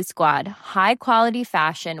from Giggly Squad. High quality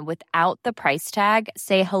fashion without the price tag.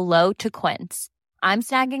 Say hello to Quince. I'm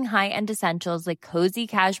snagging high-end essentials like cozy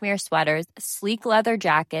cashmere sweaters, sleek leather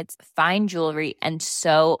jackets, fine jewelry, and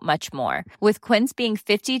so much more. With Quince being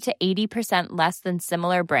 50 to 80% less than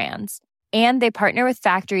similar brands. And they partner with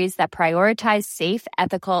factories that prioritize safe,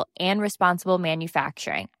 ethical, and responsible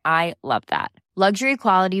manufacturing. I love that. Luxury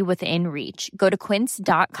quality within reach. Go to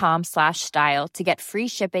quince.com/style to get free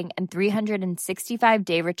shipping and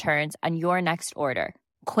 365-day returns on your next order.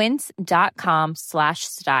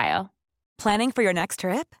 Quince.com/style. Planning for your next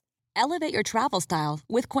trip? Elevate your travel style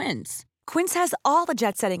with Quince. Quince has all the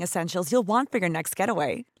jet-setting essentials you'll want for your next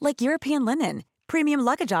getaway, like European linen, premium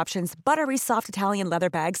luggage options, buttery soft Italian leather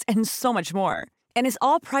bags, and so much more. And is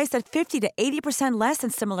all priced at 50 to 80% less than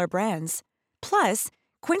similar brands. Plus,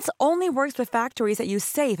 Quince only works with factories that use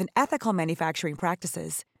safe and ethical manufacturing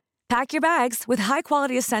practices. Pack your bags with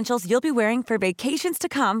high-quality essentials you'll be wearing for vacations to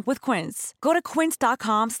come with Quince. Go to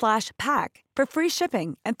quince.com/pack for free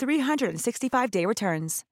shipping and 365-day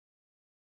returns.